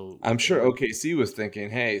talent. So I'm sure OKC was thinking,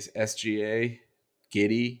 hey, it's SGA,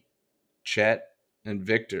 Giddy, Chet, and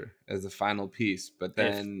Victor as the final piece. But if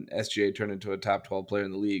then SGA turned into a top 12 player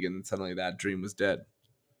in the league, and suddenly that dream was dead.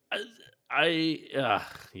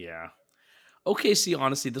 yeah. OKC,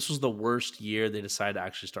 honestly, this was the worst year they decided to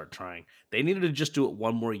actually start trying. They needed to just do it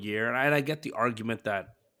one more year, and I get the argument that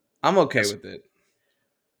I'm okay yes, with it.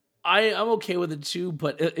 I'm okay with it too.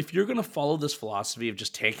 But if you're gonna follow this philosophy of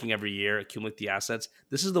just tanking every year, accumulate the assets,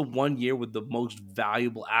 this is the one year with the most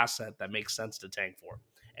valuable asset that makes sense to tank for,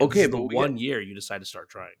 and this Okay, is the but we got, one year you decide to start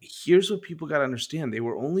trying. here's what people got to understand. They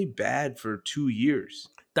were only bad for 2 years.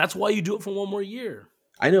 That's why you do it for one more year.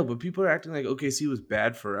 I know, but people are acting like OKC was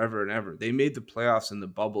bad forever and ever. They made the playoffs in the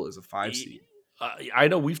bubble as a 5 seed. I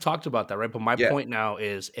know we've talked about that, right? But my Yeah. point now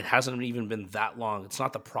is it hasn't even been that long. It's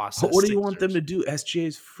not the But process what do you want them Sixers. to do? SGA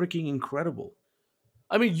is freaking incredible.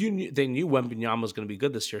 I mean, they knew Wembanyama was going to be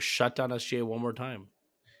good this year. Shut down SGA one more time.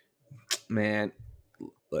 Man,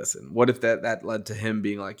 listen, what if that led to him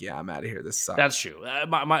being like, yeah, I'm out of here. This That's sucks. true.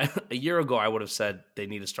 A year ago, I would have said they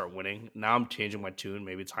need to start winning. Now I'm changing my tune.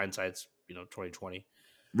 Maybe it's hindsight's 2020.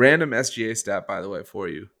 Random SGA stat, by the way, for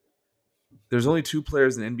you. There's only two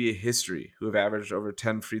players in NBA history who have averaged over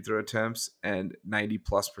 10 free throw attempts and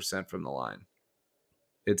 90+% from the line.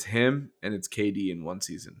 It's him and it's KD in one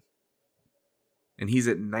season. And he's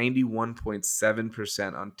at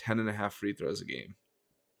 91.7% on 10.5 free throws a game.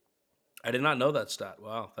 I did not know that stat.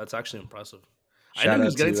 Wow, that's actually impressive. I knew Shout he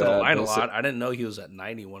was out getting to to the line a Bill. lot. I didn't know he was at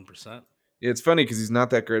 91%. Yeah, it's funny because he's not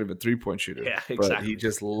that great of a 3-point shooter, Yeah, but he exactly.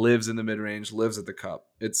 just lives in the mid range, lives at the cup.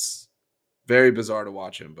 It's very bizarre to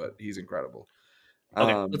watch him, but he's incredible.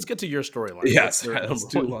 Okay, let's get to your storyline. Yes, What's your that's number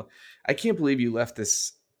too one? long. I can't believe you left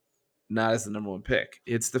this not as the number one pick.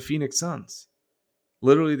 It's the Phoenix Suns.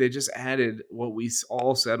 Literally, they just added what we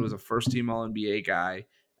all said was a first team All NBA guy,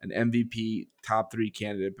 an MVP top 3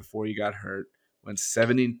 candidate before he got hurt. Went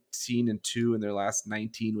 17-2 in their last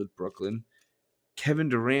 19 with Brooklyn. Kevin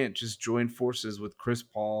Durant just joined forces with Chris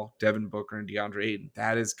Paul, Devin Booker, and DeAndre Ayton.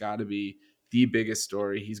 That has got to be the biggest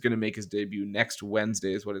story. He's going to make his debut next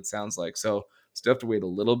Wednesday, is what it sounds like. So still have to wait a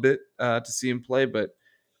little bit to see him play, but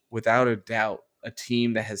without a doubt, a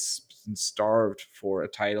team that has been starved for a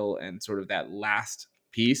title and sort of that last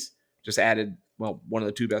piece just added, well, one of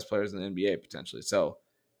the two best players in the NBA potentially. So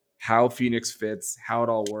how Phoenix fits, how it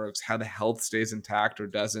all works, how the health stays intact or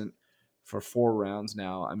doesn't for 4 rounds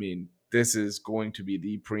now. I mean, this is going to be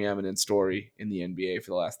the preeminent story in the NBA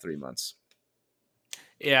for the last 3 months.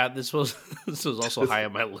 Yeah, this was this was also high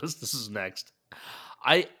on my list. This is next.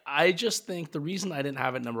 I just think the reason I didn't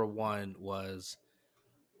have it number one was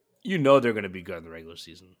they're going to be good in the regular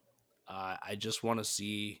season. I just want to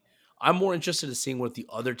see. I'm more interested in seeing what the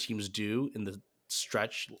other teams do in the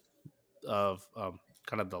stretch of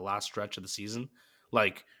kind of the last stretch of the season.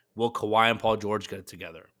 Like, will Kawhi and Paul George get it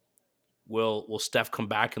together? Will Steph come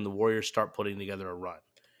back and the Warriors start putting together a run?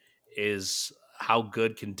 Is how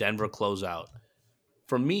good can Denver close out?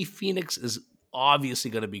 For me, Phoenix is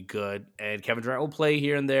obviously going to be good, and Kevin Durant will play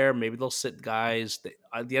here and there. Maybe they'll sit guys.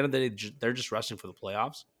 At the end of the day, they're just resting for the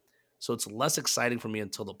playoffs. So it's less exciting for me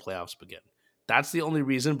until the playoffs begin. That's the only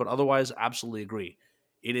reason, but otherwise, absolutely agree.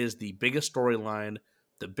 It is the biggest storyline,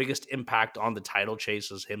 the biggest impact on the title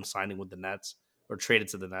chase is him signing with the Nets or traded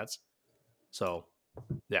to the Nets. So,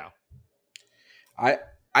 yeah.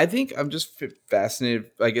 I think I'm just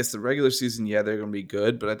fascinated. I guess the regular season, yeah, they're going to be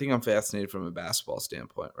good, but I think I'm fascinated from a basketball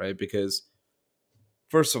standpoint, right? Because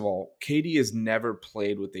First of all, KD has never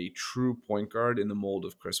played with a true point guard in the mold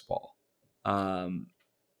of Chris Paul. Um,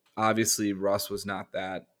 Obviously, Russ was not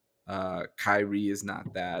that. Kyrie is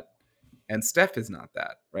not that. And Steph is not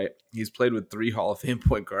that, right? He's played with 3 Hall of Fame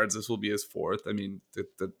point guards. This will be his 4th. I mean,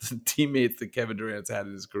 the teammates that Kevin Durant's had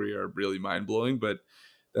in his career are really mind blowing, but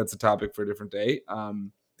that's a topic for a different day.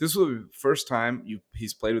 This will be the first time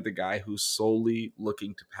he's played with a guy who's solely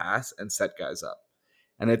looking to pass and set guys up.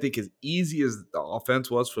 And I think as easy as the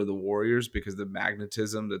offense was for the Warriors because the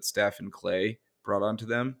magnetism that Steph and Clay brought onto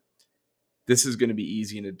them, this is going to be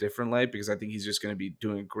easy in a different light because I think he's just going to be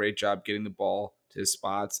doing a great job getting the ball to his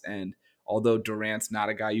spots. And although Durant's not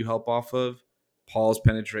a guy you help off of, Paul's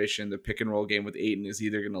penetration, the pick and roll game with Ayton is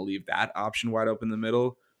either going to leave that option wide open in the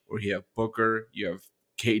middle, or you have Booker, you have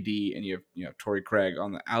KD, and you have Torrey Craig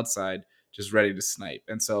on the outside just ready to snipe.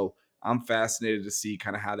 And so I'm fascinated to see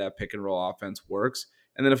kind of how that pick and roll offense works.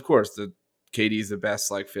 And then of course the KD is the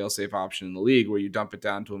best like fail-safe option in the league where you dump it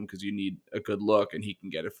down to him because you need a good look and he can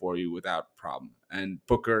get it for you without problem. And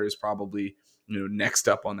Booker is probably, next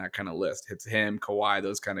up on that kind of list. It's him, Kawhi,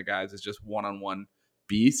 those kind of guys is just one-on-one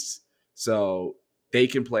beasts. So they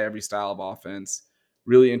can play every style of offense.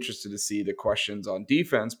 Really interested to see the questions on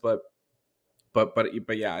defense, but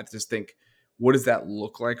yeah, I just think what does that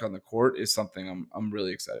look like on the court is something I'm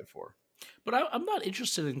really excited for. But I'm not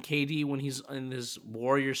interested in KD when he's in his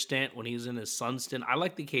Warrior stint, when he's in his Sun stint. I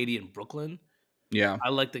like the KD in Brooklyn. Yeah, I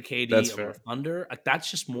like the KD that's on the fair. Thunder. Like, that's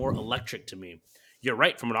just more electric to me. You're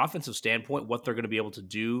right. From an offensive standpoint, what they're going to be able to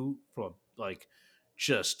do from like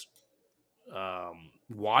just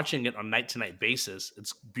watching it on night to night basis,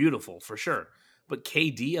 it's beautiful for sure. But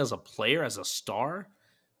KD as a player, as a star,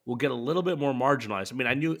 will get a little bit more marginalized. I mean,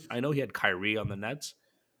 I know he had Kyrie on the Nets,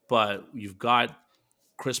 but you've got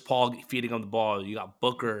Chris Paul feeding on the ball. You got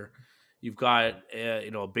Booker. You've got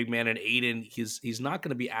a big man in Aiden. He's not going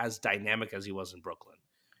to be as dynamic as he was in Brooklyn,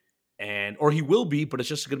 or he will be, but it's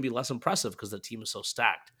just going to be less impressive because the team is so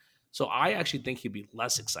stacked. So I actually think he'd be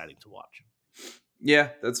less exciting to watch. Yeah,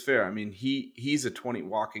 that's fair. I mean, he's a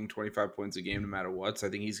 25 points a game no matter what. So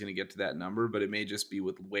I think he's going to get to that number, but it may just be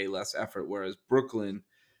with way less effort. Whereas Brooklyn,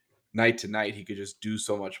 night to night, he could just do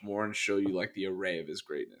so much more and show you like the array of his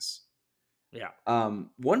greatness. Yeah.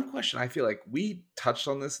 One question I feel like we touched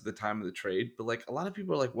on this at the time of the trade, but like a lot of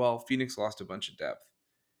people are like, well, Phoenix lost a bunch of depth.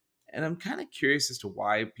 And I'm kind of curious as to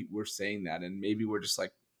why people were saying that. And maybe we're just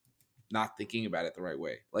like not thinking about it the right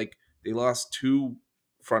way. Like they lost 2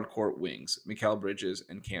 front court wings, Mikal Bridges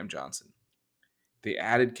and Cam Johnson. They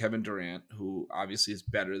added Kevin Durant, who obviously is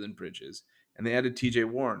better than Bridges, and they added TJ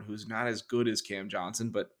Warren, who's not as good as Cam Johnson,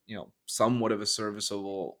 but somewhat of a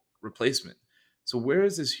serviceable replacement. So where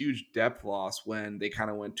is this huge depth loss when they kind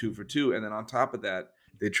of went 2 for 2? And then on top of that,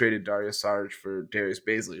 they traded Dario Saric for Darius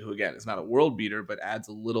Bazley, who again is not a world beater, but adds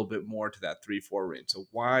a little bit more to that 3-4 range. So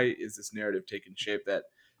why is this narrative taking shape that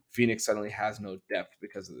Phoenix suddenly has no depth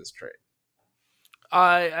because of this trade?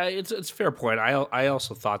 It's a fair point. I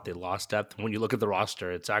also thought they lost depth. When you look at the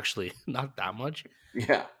roster, it's actually not that much.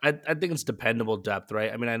 Yeah. I think it's dependable depth,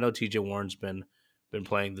 right? I mean, I know TJ Warren's been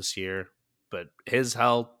playing this year, but his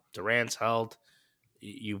health, Durant's health,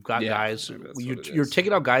 you've got guys. You're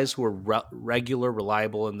taking out guys who are regular,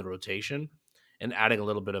 reliable in the rotation, and adding a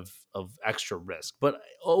little bit of extra risk. But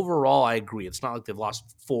overall, I agree. It's not like they've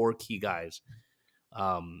lost 4 key guys,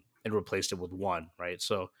 and replaced it with 1, right?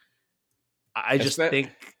 So I just think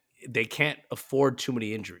they can't afford too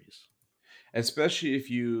many injuries. Especially if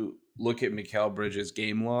you look at Mikal Bridges'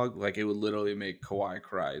 game log, like it would literally make Kawhi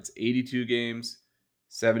cry. It's 82 games,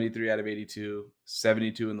 73 out of 82,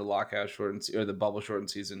 72 in the lockout shortened or the bubble shortened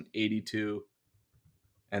season, 82,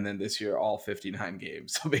 and then this year all 59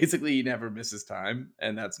 games. So basically, he never misses time,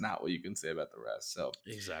 and that's not what you can say about the rest. So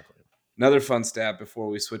exactly. Another fun stat before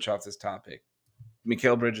we switch off this topic: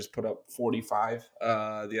 Mikal Bridges put up 45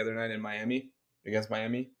 the other night in Miami against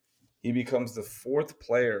Miami. He becomes the 4th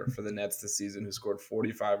player for the Nets this season who scored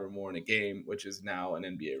 45 or more in a game, which is now an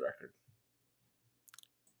NBA record.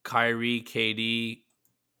 Kyrie, KD,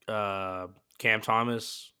 Cam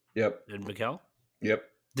Thomas, Yep, and Mikal. Yep.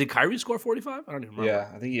 Did Kyrie score 45? I don't even remember. Yeah,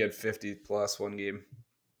 I think he had 50 plus one game.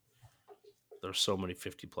 There's so many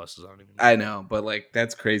 50 pluses. I don't even know. I know, but like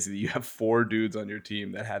that's crazy that you have 4 dudes on your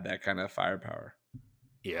team that had that kind of firepower.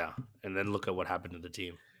 Yeah, and then look at what happened to the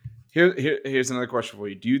team. Here's another question for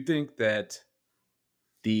you. Do you think that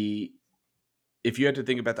if you had to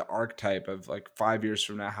think about the archetype of like 5 years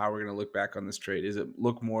from now, how we're going to look back on this trade, is it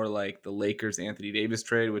look more like the Lakers Anthony Davis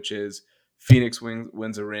trade, which is Phoenix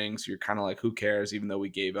wins a ring, so you're kind of like, who cares, even though we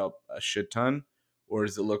gave up a shit ton? Or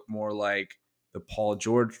does it look more like the Paul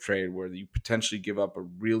George trade, where you potentially give up a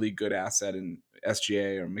really good asset in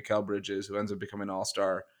SGA or Mikal Bridges, who ends up becoming an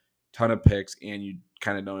all-star, ton of picks, and you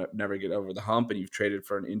kind of don't never get over the hump, and you've traded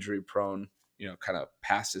for an injury-prone, kind of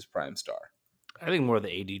past his prime star. I think more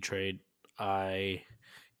the AD trade. I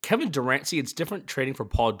Kevin Durant. See, it's different trading for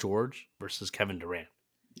Paul George versus Kevin Durant.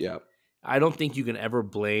 Yeah. I don't think you can ever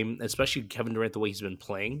blame, especially Kevin Durant, the way he's been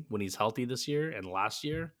playing when he's healthy this year and last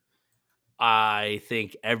year. I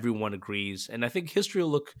think everyone agrees, and I think history will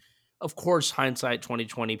look. Of course, hindsight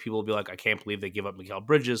 2020, people will be like, "I can't believe they give up Mikal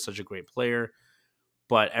Bridges, such a great player."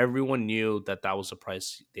 But everyone knew that that was the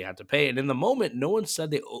price they had to pay, and in the moment, no one said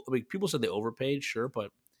they. I mean, people said they overpaid, sure, but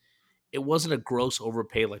it wasn't a gross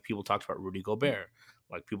overpay like people talked about Rudy Gobert.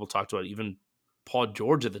 Like people talked about even Paul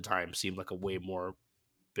George at the time seemed like a way more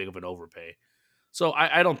big of an overpay. So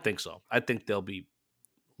I don't think so. I think they'll be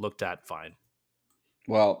looked at fine.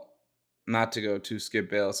 Well, not to go too Skip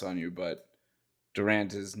Bayless on you, but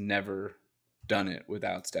Durant has never done it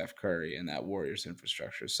without Steph Curry and that Warriors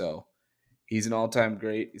infrastructure. So he's an all-time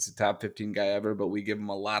great. He's a top 15 guy ever, but we give him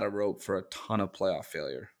a lot of rope for a ton of playoff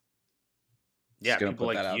failure. Just Yeah, gonna people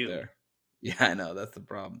put that like out you. there. Yeah, I know that's the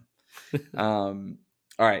problem.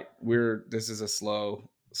 All right, this is a slow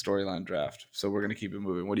storyline draft, so we're gonna keep it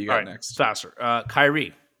moving. What do you All got right, next? faster.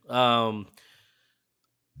 Kyrie.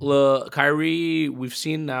 Kyrie, we've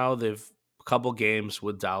seen now they've a couple games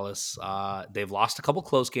with Dallas. They've lost a couple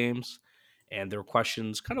close games, and there were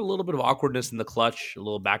questions, kind of a little bit of awkwardness in the clutch, a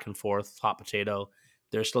little back and forth, hot potato.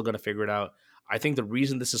 They're still going to figure it out. I think the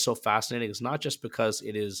reason this is so fascinating is not just because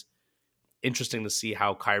it is interesting to see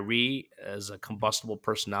how Kyrie, as a combustible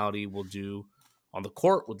personality, will do on the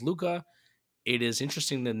court with Luca. It is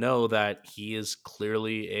interesting to know that he is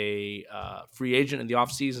clearly a free agent in the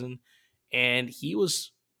offseason. And he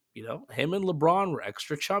was, him and LeBron were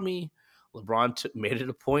extra chummy. LeBron made it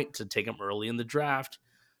a point to take him early in the draft.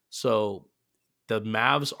 So the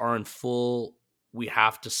Mavs are in full, we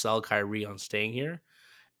have to sell Kyrie on staying here.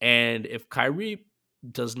 And if Kyrie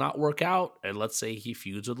does not work out, and let's say he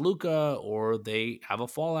feuds with Luca or they have a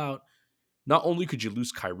fallout, not only could you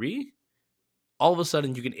lose Kyrie, all of a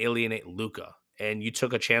sudden you can alienate Luca. And you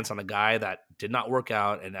took a chance on a guy that did not work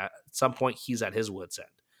out, and at some point he's at his wits' end.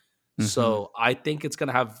 Mm-hmm. So I think it's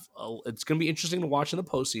gonna be interesting to watch in the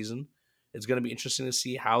postseason. It's gonna be interesting to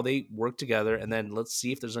see how they work together, and then let's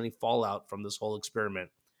see if there's any fallout from this whole experiment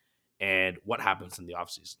and what happens in the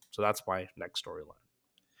offseason. So that's my next storyline.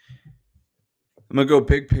 I'm gonna go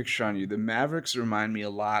big picture on you. The Mavericks remind me a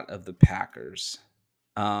lot of the Packers,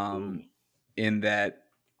 Ooh. in that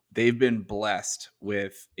they've been blessed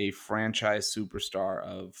with a franchise superstar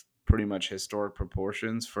of pretty much historic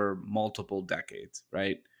proportions for multiple decades,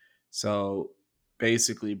 right? So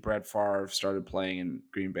basically, Brett Favre started playing in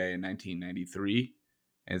Green Bay in 1993,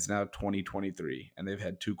 and it's now 2023, and they've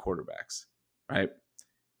had two quarterbacks, right?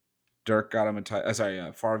 Dirk got him a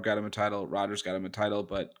title. Favre got him a title. Rodgers got him a title.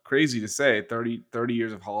 But crazy to say, 30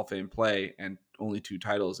 years of Hall of Fame play and only two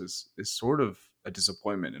titles is sort of a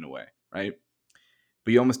disappointment in a way, right?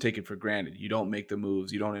 But you almost take it for granted. You don't make the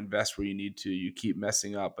moves. You don't invest where you need to. You keep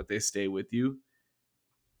messing up, but they stay with you.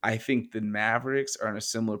 I think the Mavericks are in a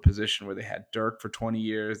similar position where they had Dirk for 20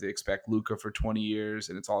 years. They expect Luka for 20 years,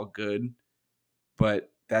 and it's all good.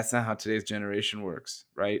 But that's not how today's generation works,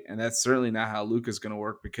 right? And that's certainly not how Luka's going to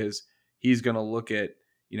work, because he's going to look at,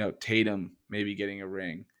 Tatum maybe getting a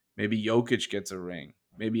ring, maybe Jokic gets a ring,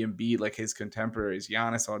 maybe Embiid, like his contemporaries.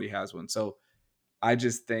 Giannis already has one. So I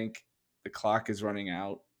just think the clock is running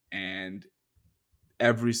out, and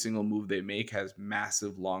every single move they make has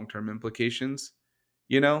massive long-term implications,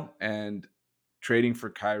 and trading for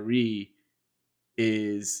Kyrie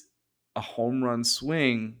is a home run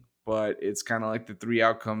swing, but it's kind of like the three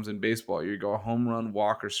outcomes in baseball. You go home run,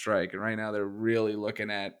 walk, or strike. And right now they're really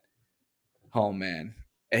looking at, oh man,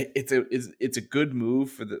 it's a good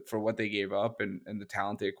move for what they gave up and the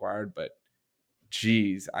talent they acquired, but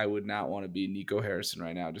geez, I would not want to be Nico Harrison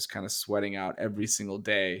right now, just kind of sweating out every single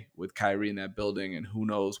day with Kyrie in that building, and who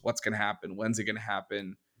knows what's going to happen, when's it going to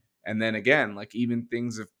happen, and then again, like even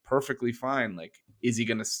things are perfectly fine. Like, is he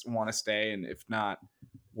going to want to stay, and if not,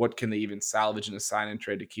 what can they even salvage in a sign and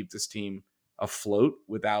trade to keep this team afloat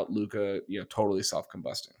without Luka, totally self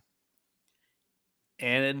combusting?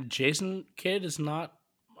 And Jason Kidd is not.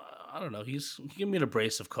 I don't know. He can be an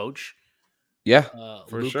abrasive coach. Yeah,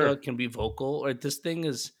 for Luca sure. can be vocal. Or this thing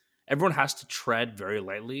is everyone has to tread very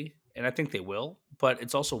lightly, and I think they will. But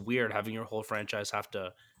it's also weird having your whole franchise have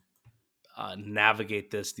to navigate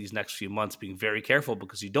these next few months, being very careful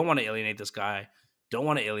because you don't want to alienate this guy, don't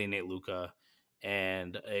want to alienate Luca,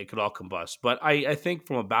 and it could all combust. But I think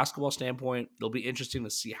from a basketball standpoint, it'll be interesting to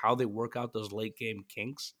see how they work out those late game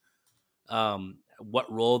kinks.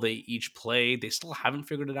 What role they each play. They still haven't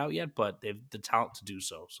figured it out yet, but they've the talent to do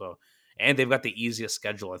so. So, and they've got the easiest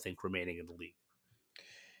schedule I think remaining in the league.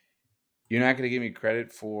 You're not going to give me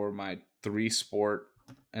credit for my 3-sport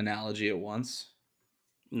analogy at once,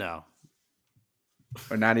 No,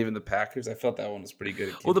 or not even the Packers. I felt that one was pretty good.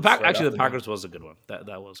 It well, came right actually off the the dome. Packers was a good one.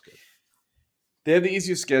 That was good. They have the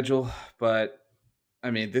easiest schedule, but I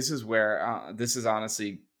mean, this is where this is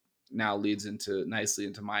honestly now leads into nicely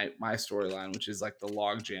into my storyline, which is like the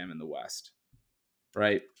logjam in the West,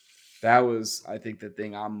 right? That was, I think, the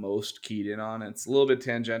thing I'm most keyed in on. It's a little bit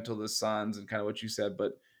tangential to the Suns and kind of what you said,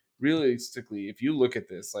 but realistically, if you look at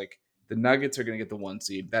this, like the Nuggets are going to get the 1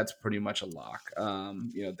 seed. That's pretty much a lock.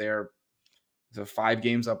 They're 5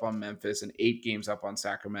 games up on Memphis and 8 games up on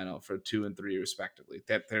Sacramento for 2 and 3 respectively.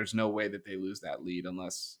 That there's no way that they lose that lead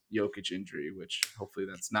unless Jokic injury, which hopefully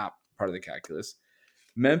that's not part of the calculus.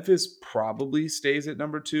 Memphis probably stays at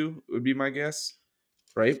number 2, would be my guess,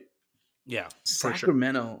 right? Yeah, for sure.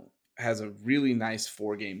 Sacramento has a really nice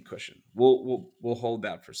 4-game cushion. We'll hold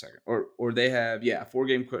that for a second. Or they have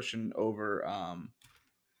 4-game cushion over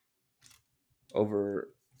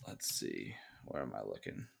let's see, where am I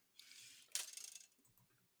looking?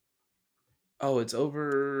 Oh, it's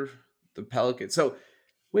over the Pelicans. So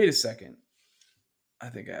wait a second. I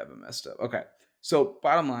think I have it messed up. Okay. So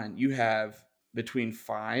bottom line, you have between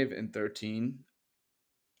 5 and 13,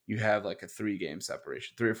 you have like a 3-game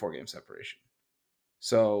separation, 3 or 4-game separation.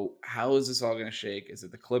 So how is this all going to shake? Is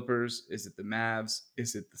it the Clippers? Is it the Mavs?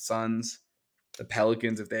 Is it the Suns? The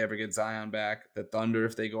Pelicans if they ever get Zion back? The Thunder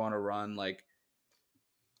if they go on a run? Like,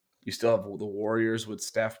 you still have the Warriors with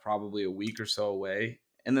Steph probably a week or so away.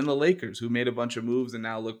 And then the Lakers, who made a bunch of moves and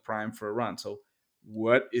now look primed for a run. So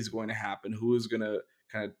what is going to happen? Who is going to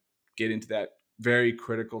kind of get into that very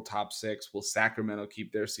critical top 6? Will Sacramento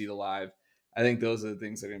keep their seat alive? I think those are the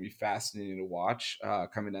things that are going to be fascinating to watch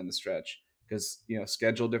coming down the stretch, because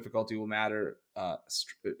schedule difficulty will matter,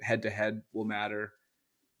 head-to-head will matter.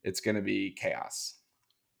 It's going to be chaos.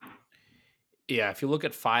 Yeah, if you look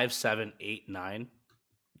at 5, 7, 8, 9,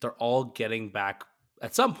 they're all getting back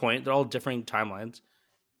at some point. They're all differing timelines.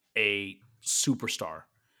 A superstar,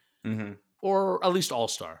 or at least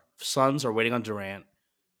all-star. Suns are waiting on Durant.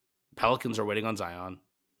 Pelicans are waiting on Zion.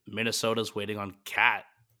 Minnesota's waiting on Cat,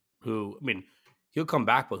 who, I mean, he'll come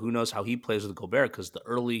back, but who knows how he plays with Gobert, because the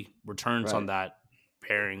early returns on that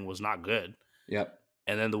pairing was not good. Yep.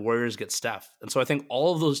 And then the Warriors get Steph. And so I think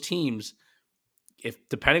all of those teams, if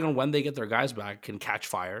depending on when they get their guys back, can catch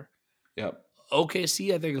fire. Yep.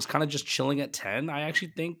 OKC, I think, is kind of just chilling at 10. I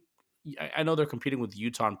actually think, I know they're competing with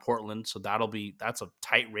Utah and Portland, so that's a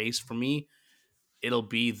tight race for me. It'll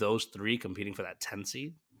be those 3 competing for that 10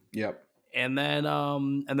 seed. Yep. And then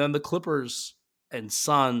the Clippers and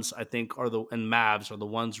Suns, I think, and Mavs are the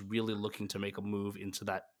ones really looking to make a move into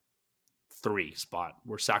that 3 spot,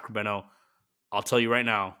 where Sacramento, I'll tell you right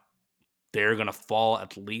now, they're going to fall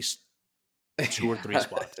at least 2 or 3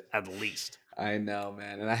 spots, at least. I know,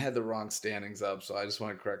 man. And I had the wrong standings up, so I just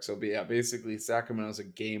want to correct. So, but yeah, basically Sacramento's a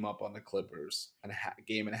game up on the Clippers and a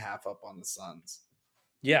game and a half up on the Suns.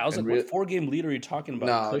 Yeah, I was what 4-game lead are you talking about?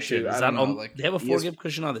 No, cushion? Dude, Is that like they have a 4-game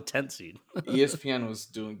cushion on the 10th seed? ESPN was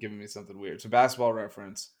giving me something weird. So, Basketball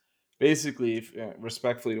Reference, basically,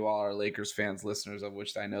 respectfully to all our Lakers fans, listeners, of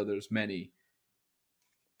which I know there's many,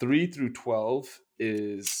 3 through 12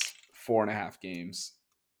 is 4.5 games.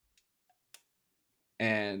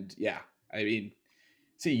 And yeah, I mean,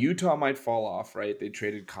 see, Utah might fall off, right? They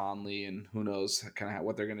traded Conley, and who knows kind of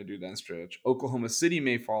what they're going to do down stretch. Oklahoma City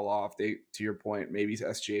may fall off. To your point, maybe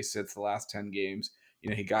SGA sits the last 10 games.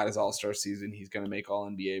 He got his All-Star season. He's going to make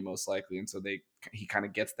All-NBA most likely, and so he kind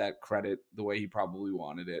of gets that credit the way he probably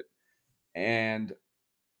wanted it. And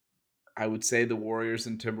I would say the Warriors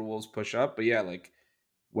and Timberwolves push up, but yeah, like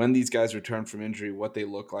when these guys return from injury, what they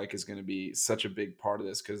look like is going to be such a big part of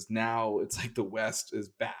this, because now it's like the West is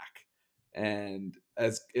back. And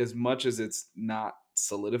as much as it's not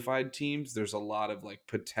solidified teams, there's a lot of like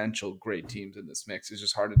potential great teams in this mix. It's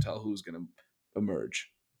just hard to tell who's going to emerge.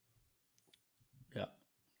 Yeah.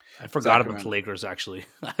 I forgot about the Lakers, actually.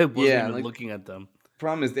 I wasn't even looking at them.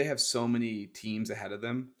 Problem is they have so many teams ahead of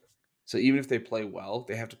them. So even if they play well,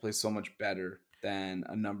 they have to play so much better than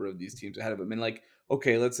a number of these teams ahead of them. I mean, like,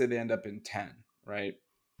 okay, let's say they end up in 10, right?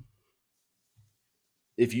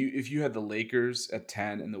 If you had the Lakers at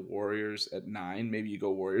 10 and the Warriors at 9, maybe you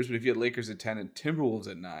go Warriors. But if you had Lakers at 10 and Timberwolves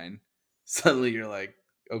at 9, suddenly you're like,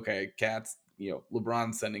 okay, Cat's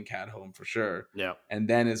LeBron sending Cat home for sure. Yeah. And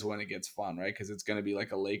then is when it gets fun, right? Because it's going to be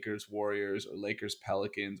like a Lakers Warriors or Lakers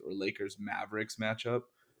Pelicans or Lakers Mavericks matchup,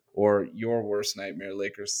 or your worst nightmare,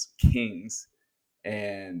 Lakers Kings.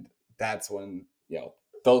 And that's when,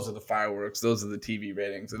 those are the fireworks, those are the TV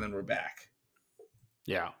ratings, and then we're back.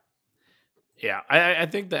 Yeah. Yeah. I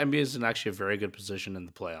think the NBA is in actually a very good position in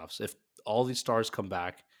the playoffs. If all these stars come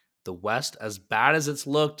back, the West, as bad as it's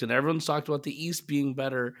looked, and everyone's talked about the East being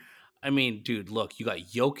better. I mean, dude, look, you got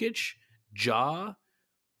Jokic, Ja,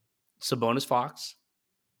 Sabonis Fox,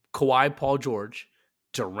 Kawhi Paul George,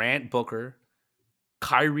 Durant Booker,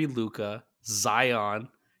 Kyrie Luca, Zion,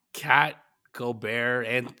 Cat Gobert,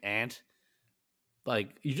 and Ant.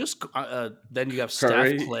 Like you just then you have Steph,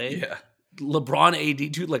 Curry, Clay, yeah. LeBron,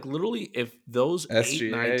 AD, dude. Like literally, if those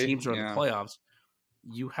 8, 9 SGA, teams are in the yeah. playoffs,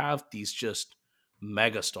 you have these just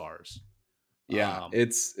mega stars. Yeah,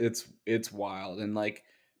 it's wild. And like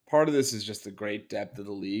part of this is just the great depth of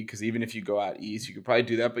the league, because even if you go out east, you could probably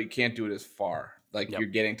do that, but you can't do it as far. Like Yep. you're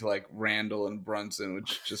getting to like Randall and Brunson,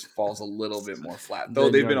 which just falls a little bit more flat. Though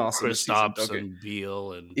Then they've you been have awesome this season. Kristaps and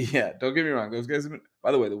Beal and Don't get me wrong. Those guys have been,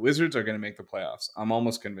 by the way, the Wizards are going to make the playoffs. I'm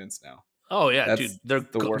almost convinced now. oh yeah, That's dude, they're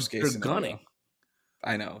the worst case they're scenario. gunning.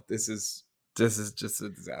 I know. This is just a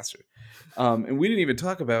disaster. And we didn't even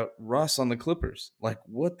talk about Russ on the Clippers. Like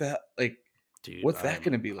what that like Dude, what's that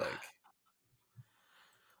going to be like?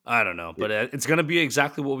 I don't know, but it's going to be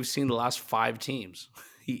exactly what we've seen the last 5 teams.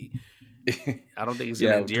 I don't think he's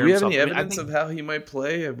going to endear do we have himself. any I mean, evidence of how he might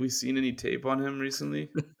play? Have we seen any tape on him recently?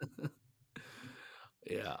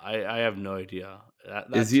 Yeah, I have no idea.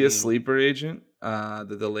 That Is he a team- sleeper agent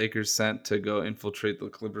that the Lakers sent to go infiltrate the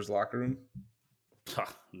Clippers locker room?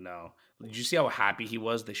 No. Did you see how happy he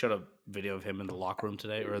was? They showed a video of him in the locker room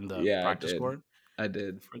today, or in the practice court. I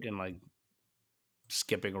did. Freaking like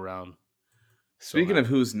skipping around. Speaking of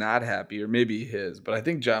who's not happy, or maybe his, but I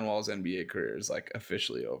think John Wall's NBA career is like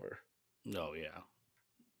officially over. No, yeah.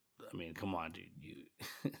 I mean, come on,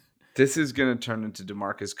 dude. This is going to turn into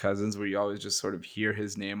DeMarcus Cousins, where you always just sort of hear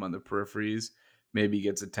his name on the peripheries. Maybe he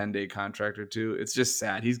gets a 10-day contract or two. It's just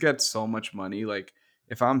sad. He's got so much money. Like,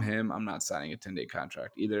 if I'm him, I'm not signing a 10-day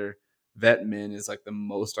contract. Either vet min is like the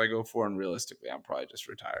most I go for, and realistically, I'm probably just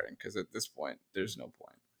retiring, because at this point, there's no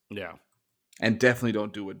point. Yeah. And definitely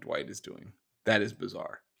don't do what Dwight is doing. That is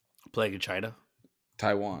bizarre. Playing in China?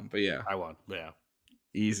 Taiwan, but yeah. Taiwan, yeah.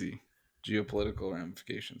 Easy. Geopolitical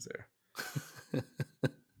ramifications there.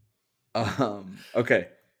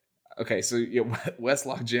 Okay, so West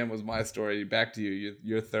Log Jam was my story. Back to you.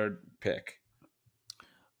 Your third pick.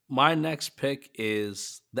 My next pick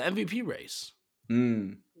is the MVP race,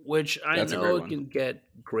 which I know it can get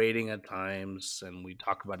grating at times, and we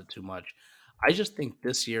talk about it too much. I just think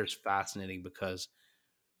this year is fascinating because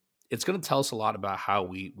it's going to tell us a lot about how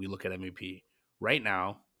we look at MVP. Right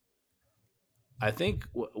now, I think,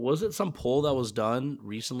 was it some poll that was done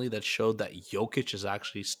recently that showed that Jokic is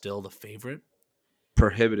actually still the favorite?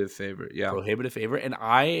 Prohibitive favorite, yeah. Prohibitive favorite. And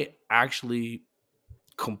I actually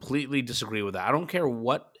completely disagree with that. I don't care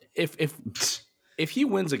what, if he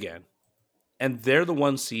wins again and they're the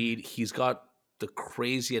 1 seed, he's got the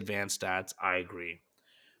crazy advanced stats. I agree.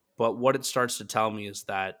 But what it starts to tell me is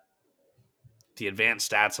that the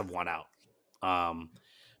advanced stats have won out.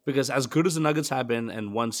 Because as good as the Nuggets have been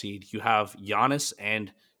and 1 seed, you have Giannis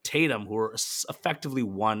and Tatum, who are effectively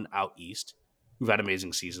 1 out east, who've had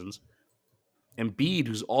amazing seasons. Embiid,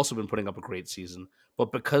 who's also been putting up a great season.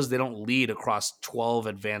 But because they don't lead across 12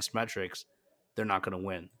 advanced metrics, they're not going to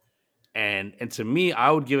win. And to me, I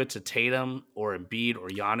would give it to Tatum or Embiid or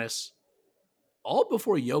Giannis, all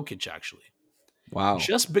before Jokic, actually. Wow.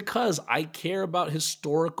 Just because I care about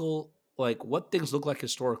historical, like what things look like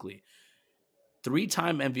historically.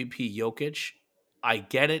 3-time MVP Jokic, I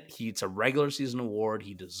get it. It's a regular season award.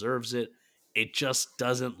 He deserves it. It just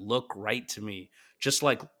doesn't look right to me. Just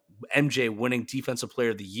like MJ winning Defensive Player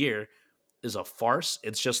of the Year is a farce.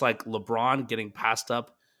 It's just like LeBron getting passed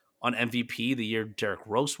up on MVP the year Derrick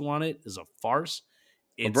Rose won it is a farce.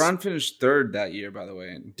 LeBron finished 3rd that year, by the way,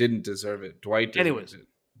 and didn't deserve it. Dwight deserves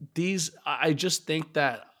it. I just think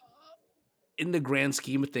that in the grand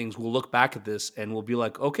scheme of things, we'll look back at this and we'll be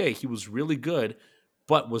like, okay, he was really good,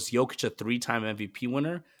 but was Jokic a 3-time MVP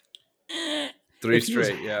winner? 3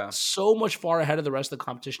 straight, yeah. So much far ahead of the rest of the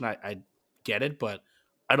competition, I get it, but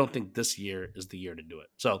I don't think this year is the year to do it.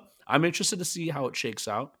 So I'm interested to see how it shakes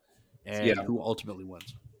out and who ultimately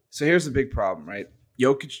wins. So here's the big problem, right?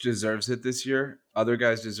 Jokic deserves it this year. Other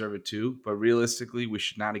guys deserve it too, but realistically, we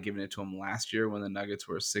should not have given it to him last year when the Nuggets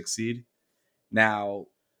were a 6 seed. Now,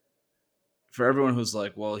 for everyone who's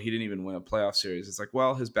like, well, he didn't even win a playoff series. It's like,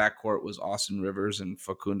 well, his backcourt was Austin Rivers and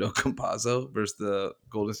Facundo Campazzo versus the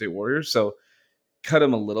Golden State Warriors. So cut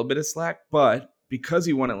him a little bit of slack. But because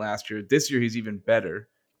he won it last year, this year he's even better.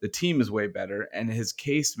 The team is way better, and his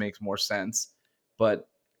case makes more sense. But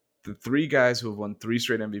the three guys who have won 3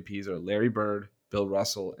 straight MVPs are Larry Bird, Bill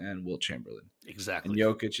Russell, and Wilt Chamberlain. And Exactly.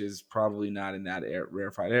 Jokic is probably not in that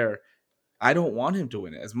rarefied air. I don't want him to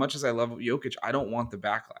win it. As much as I love Jokic, I don't want the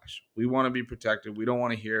backlash. We want to be protected. We don't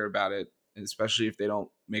want to hear about it, especially if they don't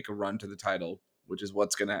make a run to the title, which is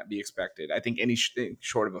what's going to be expected. I think any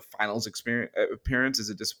short of a finals appearance is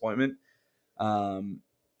a disappointment.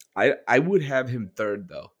 I would have him third,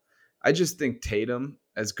 though. I just think Tatum,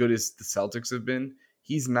 as good as the Celtics have been,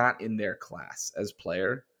 he's not in their class as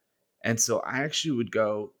player. And so I actually would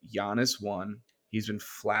go Giannis 1. He's been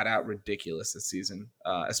flat out ridiculous this season,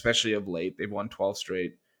 especially of late. They've won 12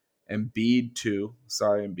 straight. Embiid 2.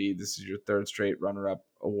 Sorry, Embiid. This is your third straight runner-up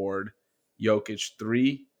award. Jokic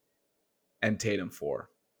 3. And Tatum 4.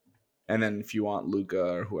 And then if you want Luka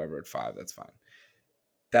or whoever at 5, that's fine.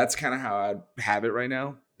 That's kind of how I'd have it right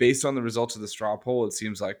now. Based on the results of the straw poll, it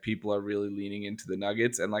seems like people are really leaning into the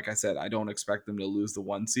Nuggets. And like I said, I don't expect them to lose the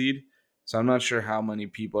 1 seed. So I'm not sure how many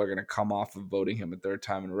people are going to come off of voting him a third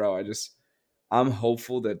time in a row. I'm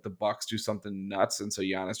hopeful that the Bucks do something nuts, and so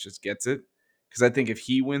Giannis just gets it. Because I think if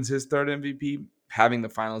he wins his third MVP, having the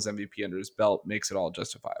Finals MVP under his belt makes it all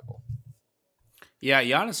justifiable. Yeah,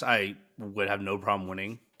 Giannis, I would have no problem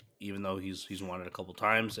winning, even though he's won it a couple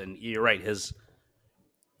times. And you're right,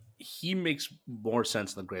 he makes more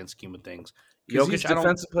sense in the grand scheme of things. Because he's Jokic, I don't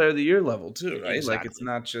defensive player of the year level too, right? Like it's exactly,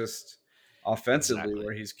 not just offensively exactly.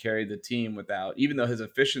 where he's carried the team without, even though his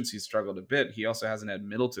efficiency struggled a bit, he also hasn't had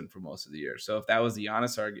Middleton for most of the year. So if that was the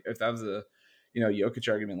Giannis argument, if that was the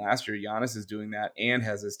Jokic argument last year, Giannis is doing that and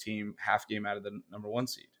has his team half game out of the number 1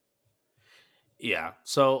 seed. Yeah.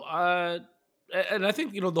 So, and I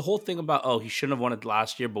think the whole thing about he shouldn't have won it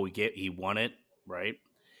last year, but he won it, right?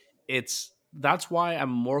 That's why I'm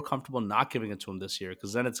more comfortable not giving it to him this year,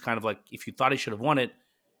 because then it's kind of like if you thought he should have won it,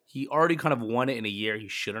 he already kind of won it in a year he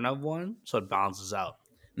shouldn't have won, so it balances out.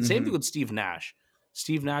 Same thing with Steve Nash.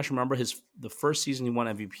 Steve Nash, remember the first season he won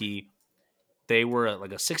MVP, they were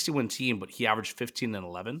like a 60-win team, but he averaged 15 and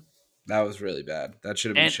 11. That was really bad. That should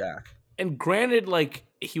have been And Shaq. and granted, like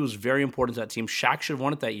he was very important to that team. Shaq should have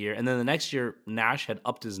won it that year, and then the next year Nash had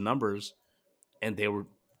upped his numbers, and they were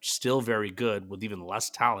still very good with even less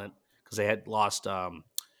talent because they had lost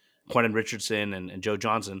Quentin Richardson and Joe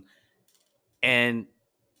Johnson, and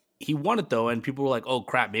he won it though. And people were like, "Oh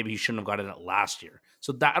crap, maybe he shouldn't have gotten it last year."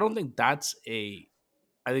 So that I don't think that's a.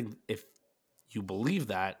 I think if you believe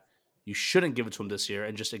that, you shouldn't give it to him this year,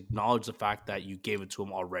 and just acknowledge the fact that you gave it to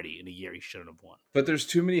him already in a year he shouldn't have won. But there's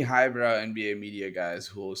too many highbrow NBA media guys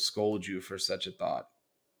who will scold you for such a thought.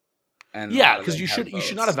 And a Yeah, lot of because them you have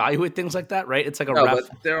should not votes. evaluate things like that, right? It's like a No, but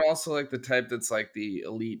ref. they're also like the type that's like the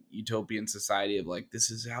elite utopian society of like,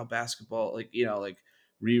 this is how basketball, like, like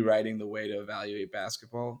rewriting the way to evaluate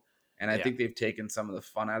basketball. And I Yeah, think they've taken some of the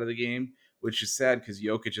fun out of the game, which is sad because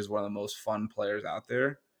Jokic is one of the most fun players out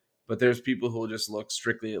there. But there's people who will just look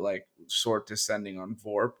strictly at like sort descending on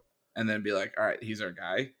Vorp and then be like, all right, he's our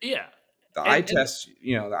guy. yeah, The eye and test,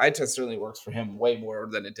 the eye test certainly works for him way more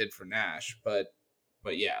than it did for Nash. But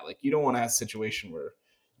yeah, like you don't want to have a situation where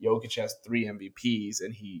Jokic has 3 MVPs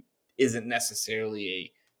and he isn't necessarily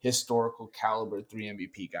a historical caliber 3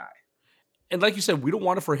 MVP guy. and like you said, we don't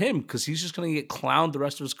want it for him because he's just going to get clowned the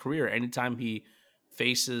rest of his career anytime he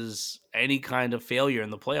faces any kind of failure in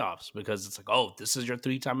the playoffs because it's like, oh, this is your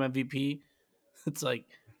 3-time MVP. It's like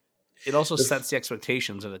it also The, sets the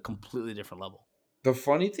expectations at a completely different level. the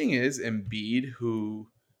funny thing is Embiid, who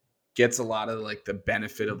gets a lot of like the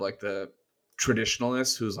benefit of like the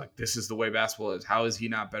traditionalist, who's like, this is the way basketball is. How is he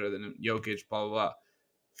not better than Jokic? Blah, blah, blah.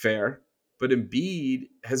 Fair. But Embiid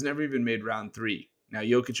has never even made round 3. Now,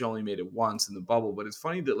 Jokic only made it once in the bubble, but it's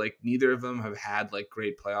funny that like neither of them have had like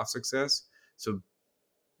great playoff success. So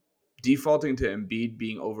defaulting to Embiid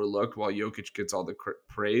being overlooked while Jokic gets all the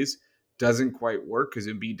praise doesn't quite work because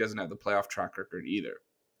Embiid doesn't have the playoff track record either.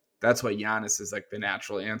 That's why Giannis is like the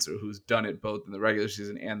natural answer, who's done it both in the regular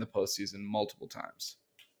season and the postseason multiple times.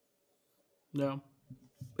 No,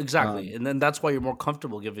 exactly, and then that's why you're more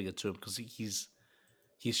comfortable giving it to him because he's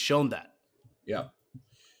shown that. Yeah.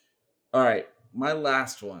 All right, my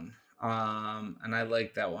last one, and I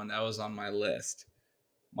like that one. That was on my list.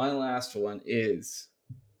 My last one is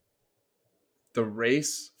the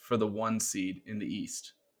race for the 1 seed in the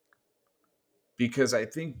East. Because I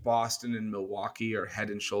think Boston and Milwaukee are head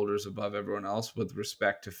and shoulders above everyone else with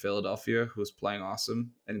respect to Philadelphia, who's playing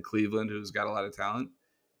awesome, and Cleveland, who's got a lot of talent.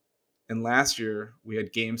 And last year we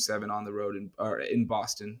had Game 7 on the road in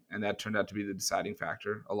Boston, and that turned out to be the deciding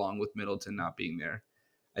factor, along with Middleton not being there.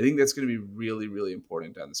 I think that's going to be really, really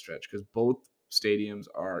important down the stretch because both stadiums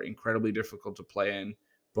are incredibly difficult to play in.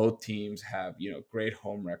 Both teams have, great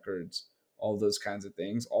home records, all those kinds of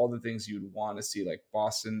things, all the things you'd want to see. Like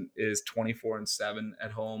Boston is 24-7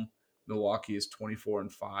 at home, Milwaukee is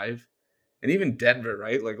 24-5, and even Denver,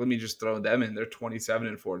 right? Like, let me just throw them in. They're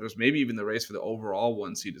 27-4. There's maybe even the race for the overall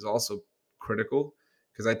one seed is also critical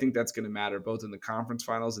because I think that's going to matter both in the conference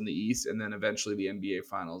finals in the East and then eventually the NBA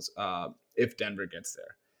finals if Denver gets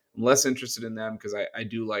there. I'm less interested in them because I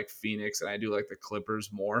do like Phoenix and I do like the Clippers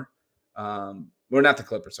more. Or not the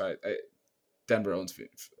Clippers, sorry. Denver owns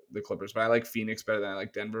the Clippers, but I like Phoenix better than I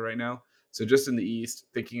like Denver right now. So just in the East,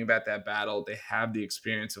 thinking about that battle, they have the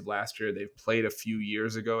experience of last year. They've played a few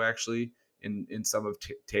years ago, actually, in some of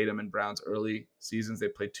Tatum and Brown's early seasons. They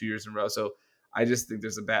played 2 years in a row. So I just think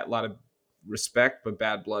there's a lot of respect, but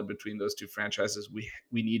bad blood between those two franchises. We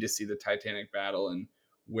need to see the Titanic battle and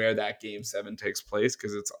where that Game 7 takes place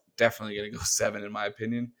because it's definitely going to go 7, in my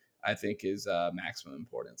opinion. I think is maximum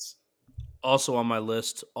importance. Also on my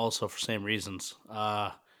list, also for same reasons.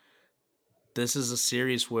 This is a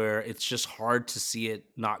series where it's just hard to see it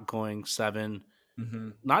not going 7. Mm-hmm.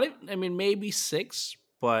 Not even, I mean, maybe 6,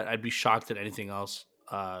 but I'd be shocked at anything else,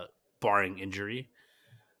 barring injury.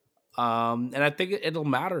 And I think it'll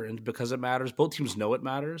matter, and because it matters, both teams know it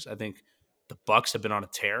matters. I think the Bucks have been on a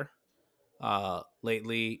tear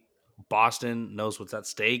lately. Boston knows what's at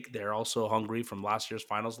stake. They're also hungry from last year's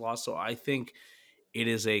finals loss. So I think it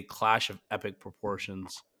is a clash of epic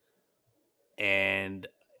proportions, and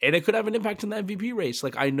it could have an impact on the MVP race.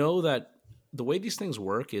 Like, I know that the way these things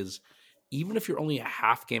work is even if you're only a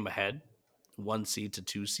half game ahead, 1 seed to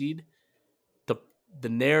 2 seed, the the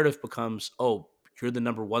narrative becomes, oh, you're the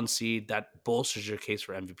number 1 seed. That bolsters your case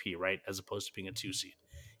for MVP, right? As opposed to being a 2 seed,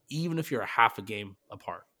 even if you're a half a game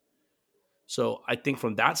apart. So I think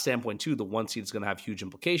from that standpoint too, the 1 seed is going to have huge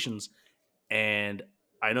implications. And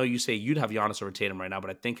I know you say you'd have Giannis over Tatum right now, but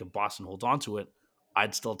I think if Boston holds on to it,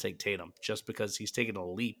 I'd still take Tatum just because he's taken a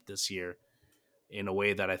leap this year in a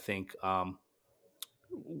way that I think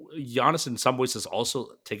Giannis in some ways has also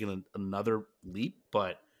taken another leap.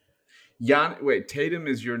 But Wait, Tatum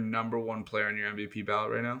is your number one player in your MVP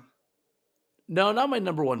ballot right now? no, not my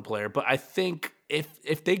number one player. But I think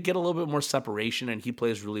if they get a little bit more separation and he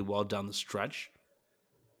plays really well down the stretch,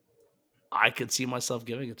 I could see myself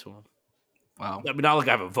giving it to him. Wow. I mean, not like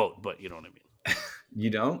I have a vote, but you know what You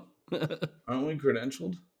don't? I mean. Aren't we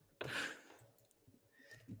credentialed?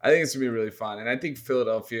 I think it's gonna be really fun, and I think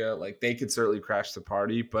Philadelphia, like, they could certainly crash the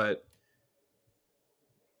party, but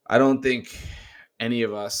I don't think any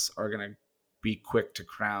of us are gonna be quick to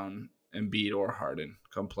crown Embiid or Harden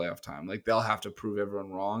come playoff time. Like, they'll have to prove everyone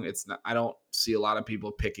wrong. It's not. I don't see a lot of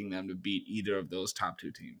people picking them to beat either of those top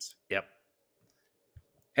two teams. Yep.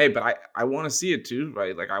 Hey, but I want to see it too,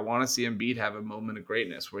 right? Like, I want to see Embiid have a moment of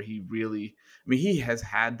greatness where he really, I mean, he has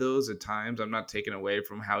had those at times. I'm not taking away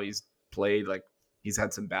from how he's played. Like, he's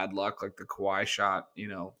had some bad luck, like the Kawhi shot,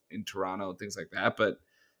 in Toronto, things like that. But,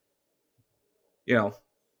 you know,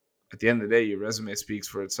 at the end of the day, your resume speaks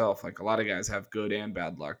for itself. Like, a lot of guys have good and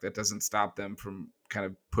bad luck. That doesn't stop them from kind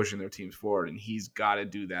of pushing their teams forward. And he's got to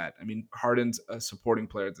do that. I mean, Harden's a supporting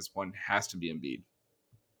player at this point, has to be Embiid.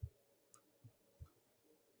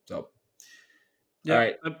 So, all Yeah.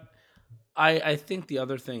 right. I think the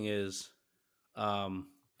other thing is um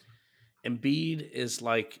Embiid is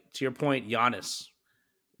like, to your point, Giannis.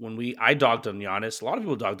 I dogged on Giannis, a lot of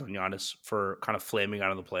people dogged on Giannis for kind of flaming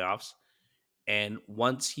out of the playoffs. And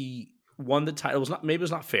once he won the title, it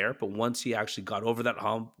was not fair, but once he actually got over that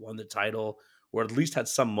hump, won the title, or at least had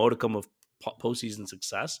some modicum of postseason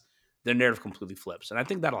success, their narrative completely flips. And I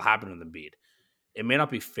think that'll happen in Embiid. It may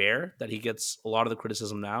not be fair that he gets a lot of the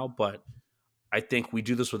criticism now, but I think we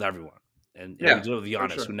do this with everyone. And we Yeah, do it with for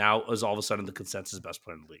Giannis, sure. who now is all of a sudden the consensus best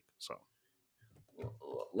player in the league. So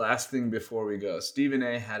Last thing before we go, Stephen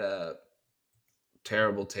A had a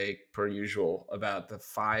terrible take per usual about the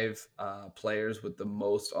five players with the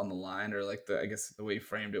most on the line, or like I guess the way he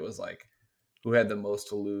framed it was like who had the most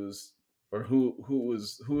to lose, or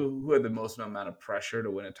who had the most amount of pressure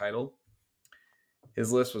to win a title.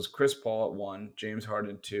 His list was Chris Paul at 1, James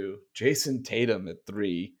Harden 2, Jason Tatum at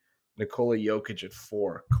 3, Nikola Jokic at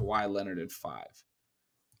 4, Kawhi Leonard at 5.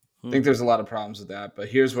 I think there's a lot of problems with that, but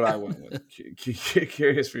here's what I went with.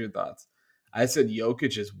 Curious for your thoughts. I said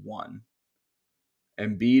Jokic is 1,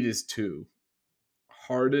 Embiid is 2,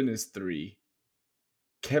 Harden is 3,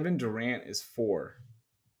 Kevin Durant is 4,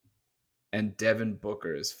 and Devin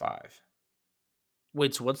Booker is 5.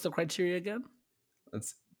 wait, so what's the criteria again?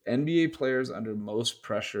 NBA players under most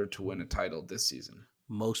pressure to win a title this season.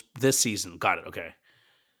 Most this season. Got it. Okay.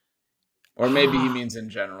 Or maybe he means in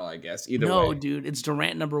general, I guess. Either No, way. dude, it's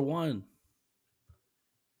Durant number one.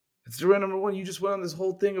 It's Durant number one. You just went on this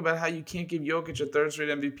whole thing about how you can't give Jokic a third straight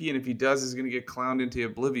MVP, and if he does, he's going to get clowned into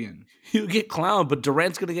oblivion. You get clowned, but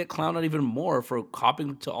Durant's going to get clowned out even more for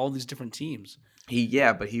hopping to all these different teams.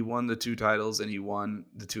 But he won the 2 titles and he won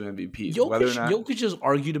the 2 MVPs. Jokic is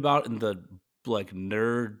argued about in the like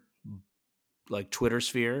nerd like Twitter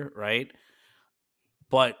sphere, right?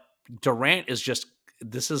 But Durant is just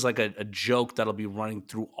this is like a joke that'll be running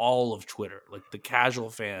through all of Twitter, like the casual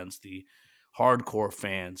fans, the hardcore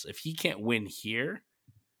fans. If he can't win here,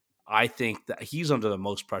 I think that he's under the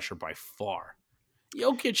most pressure by far.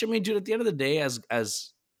 Jokic, I mean, dude, at the end of the day, as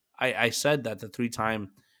I said that the 3-time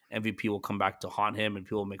MVP will come back to haunt him and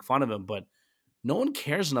people will make fun of him, but no one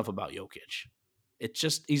cares enough about Jokic. It's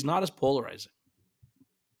just he's not as polarizing.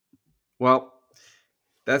 Well,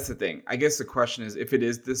 that's the thing. I guess the question is, if it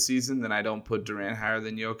is this season, then I don't put Durant higher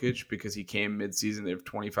than Jokic because he came mid-season. They have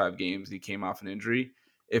 25 games. He came off an injury.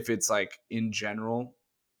 If it's like in general,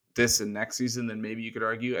 this and next season, then maybe you could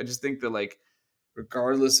argue. I just think that like,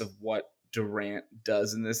 regardless of what Durant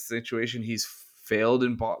does in this situation, he's failed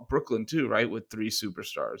in Brooklyn too, right? With 3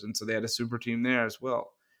 superstars. And so they had a super team there as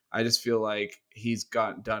well. I just feel like he's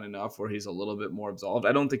done enough where he's a little bit more absolved.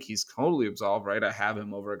 I don't think he's totally absolved, right? I have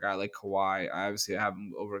him over a guy like Kawhi. I obviously have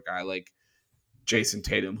him over a guy like Jason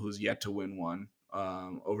Tatum, who's yet to win one,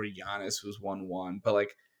 over Giannis, who's won one. But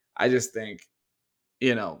like, I just think,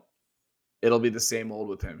 it'll be the same old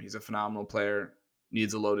with him. He's a phenomenal player,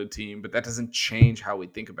 needs a loaded team, but that doesn't change how we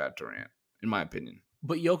think about Durant, in my opinion.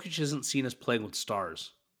 But Jokic isn't seen as playing with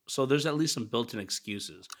stars. So there's at least some built-in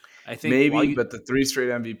excuses. I think maybe, but the 3 straight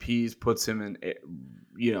MVPs puts him in,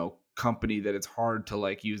 company that it's hard to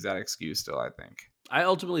like use that excuse still, I think. I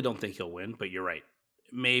ultimately don't think he'll win, but you're right.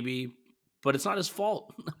 Maybe, but it's not his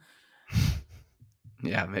fault.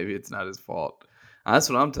 Yeah, maybe it's not his fault. That's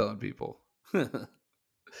what I'm telling people.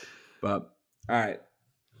 But, all right.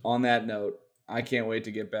 On that note, I can't wait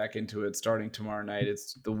to get back into it starting tomorrow night.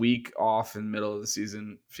 It's the week off in the middle of the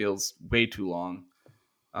season. Feels way too long.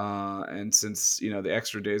 And since, the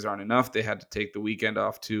extra days aren't enough, they had to take the weekend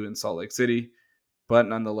off too in Salt Lake City. But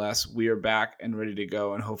nonetheless, we are back and ready to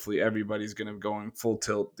go. And hopefully everybody's going to be going full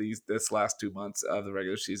tilt this last 2 months of the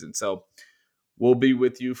regular season. So we'll be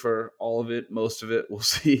with you for all of it. Most of it, we'll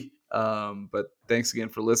see. But thanks again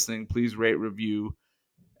for listening. Please rate, review,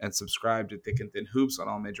 and subscribe to Thick and Thin Hoops on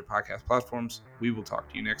all major podcast platforms. We will talk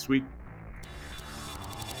to you next week.